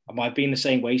 I've been the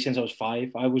same way since I was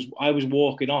 5. I was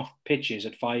walking off pitches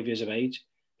at 5 years of age.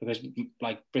 Because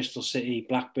like Bristol City,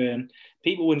 Blackburn,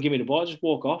 people wouldn't give me the ball. I'd just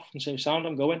walk off and say, "Sound,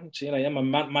 I'm going." See you later. My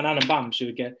nan and Bam, so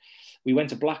we went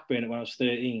to Blackburn when I was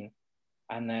 13,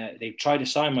 and they tried to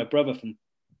sign my brother from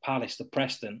Palace to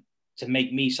Preston to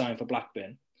make me sign for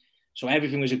Blackburn. So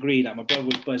everything was agreed. Like my brother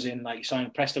was buzzing, like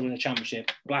signing Preston in the Championship,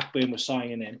 Blackburn was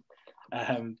signing in,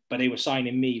 but they were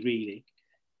signing me really,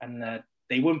 and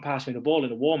they wouldn't pass me the ball in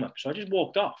the warm up. So I just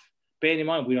walked off. Bearing in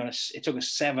mind, it took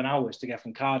us 7 hours to get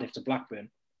from Cardiff to Blackburn,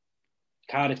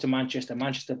 Cardiff to Manchester,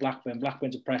 Manchester to Blackburn,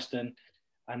 Blackburn to Preston,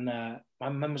 and my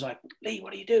mum was like, "Lee,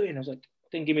 what are you doing?" I was like,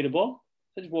 "Didn't give me the ball.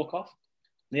 I just walk off."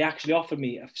 They actually offered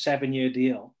me a 7-year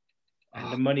deal,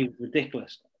 and the money was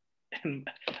ridiculous. And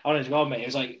honest to God, mate, it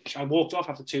was like I walked off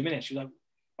after 2 minutes. She was like,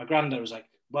 my granddad was like,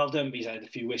 "Well done." He's had a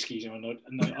few whiskeys on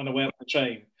the way up the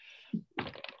train,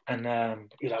 and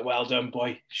he was like, "Well done,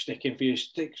 boy. Stick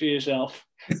for yourself."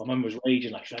 My mum was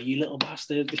raging like, "You little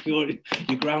bastard,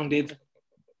 you're grounded."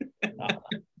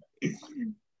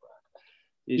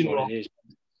 Is what it is.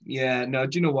 Yeah, no,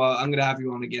 do you know what? I'm going to have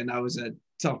you on again. That was a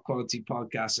top quality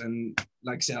podcast. And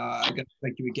like I said, I'm going to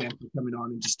thank you again for coming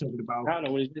on and just talking about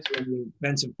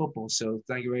events in football. So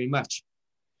thank you very much.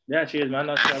 Yeah, cheers, man.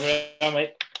 That's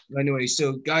mate. Anyway,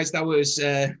 so guys, that was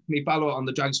Lee Fowler on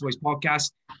the Dragons Voice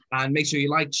podcast. And make sure you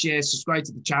like, share, subscribe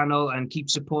to the channel and keep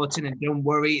supporting. And don't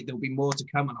worry, there'll be more to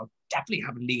come. And I'll definitely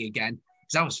have a Lee again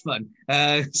because that was fun.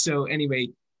 So anyway,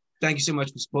 thank you so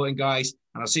much for supporting, guys.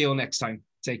 And I'll see you all next time.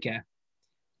 Take care.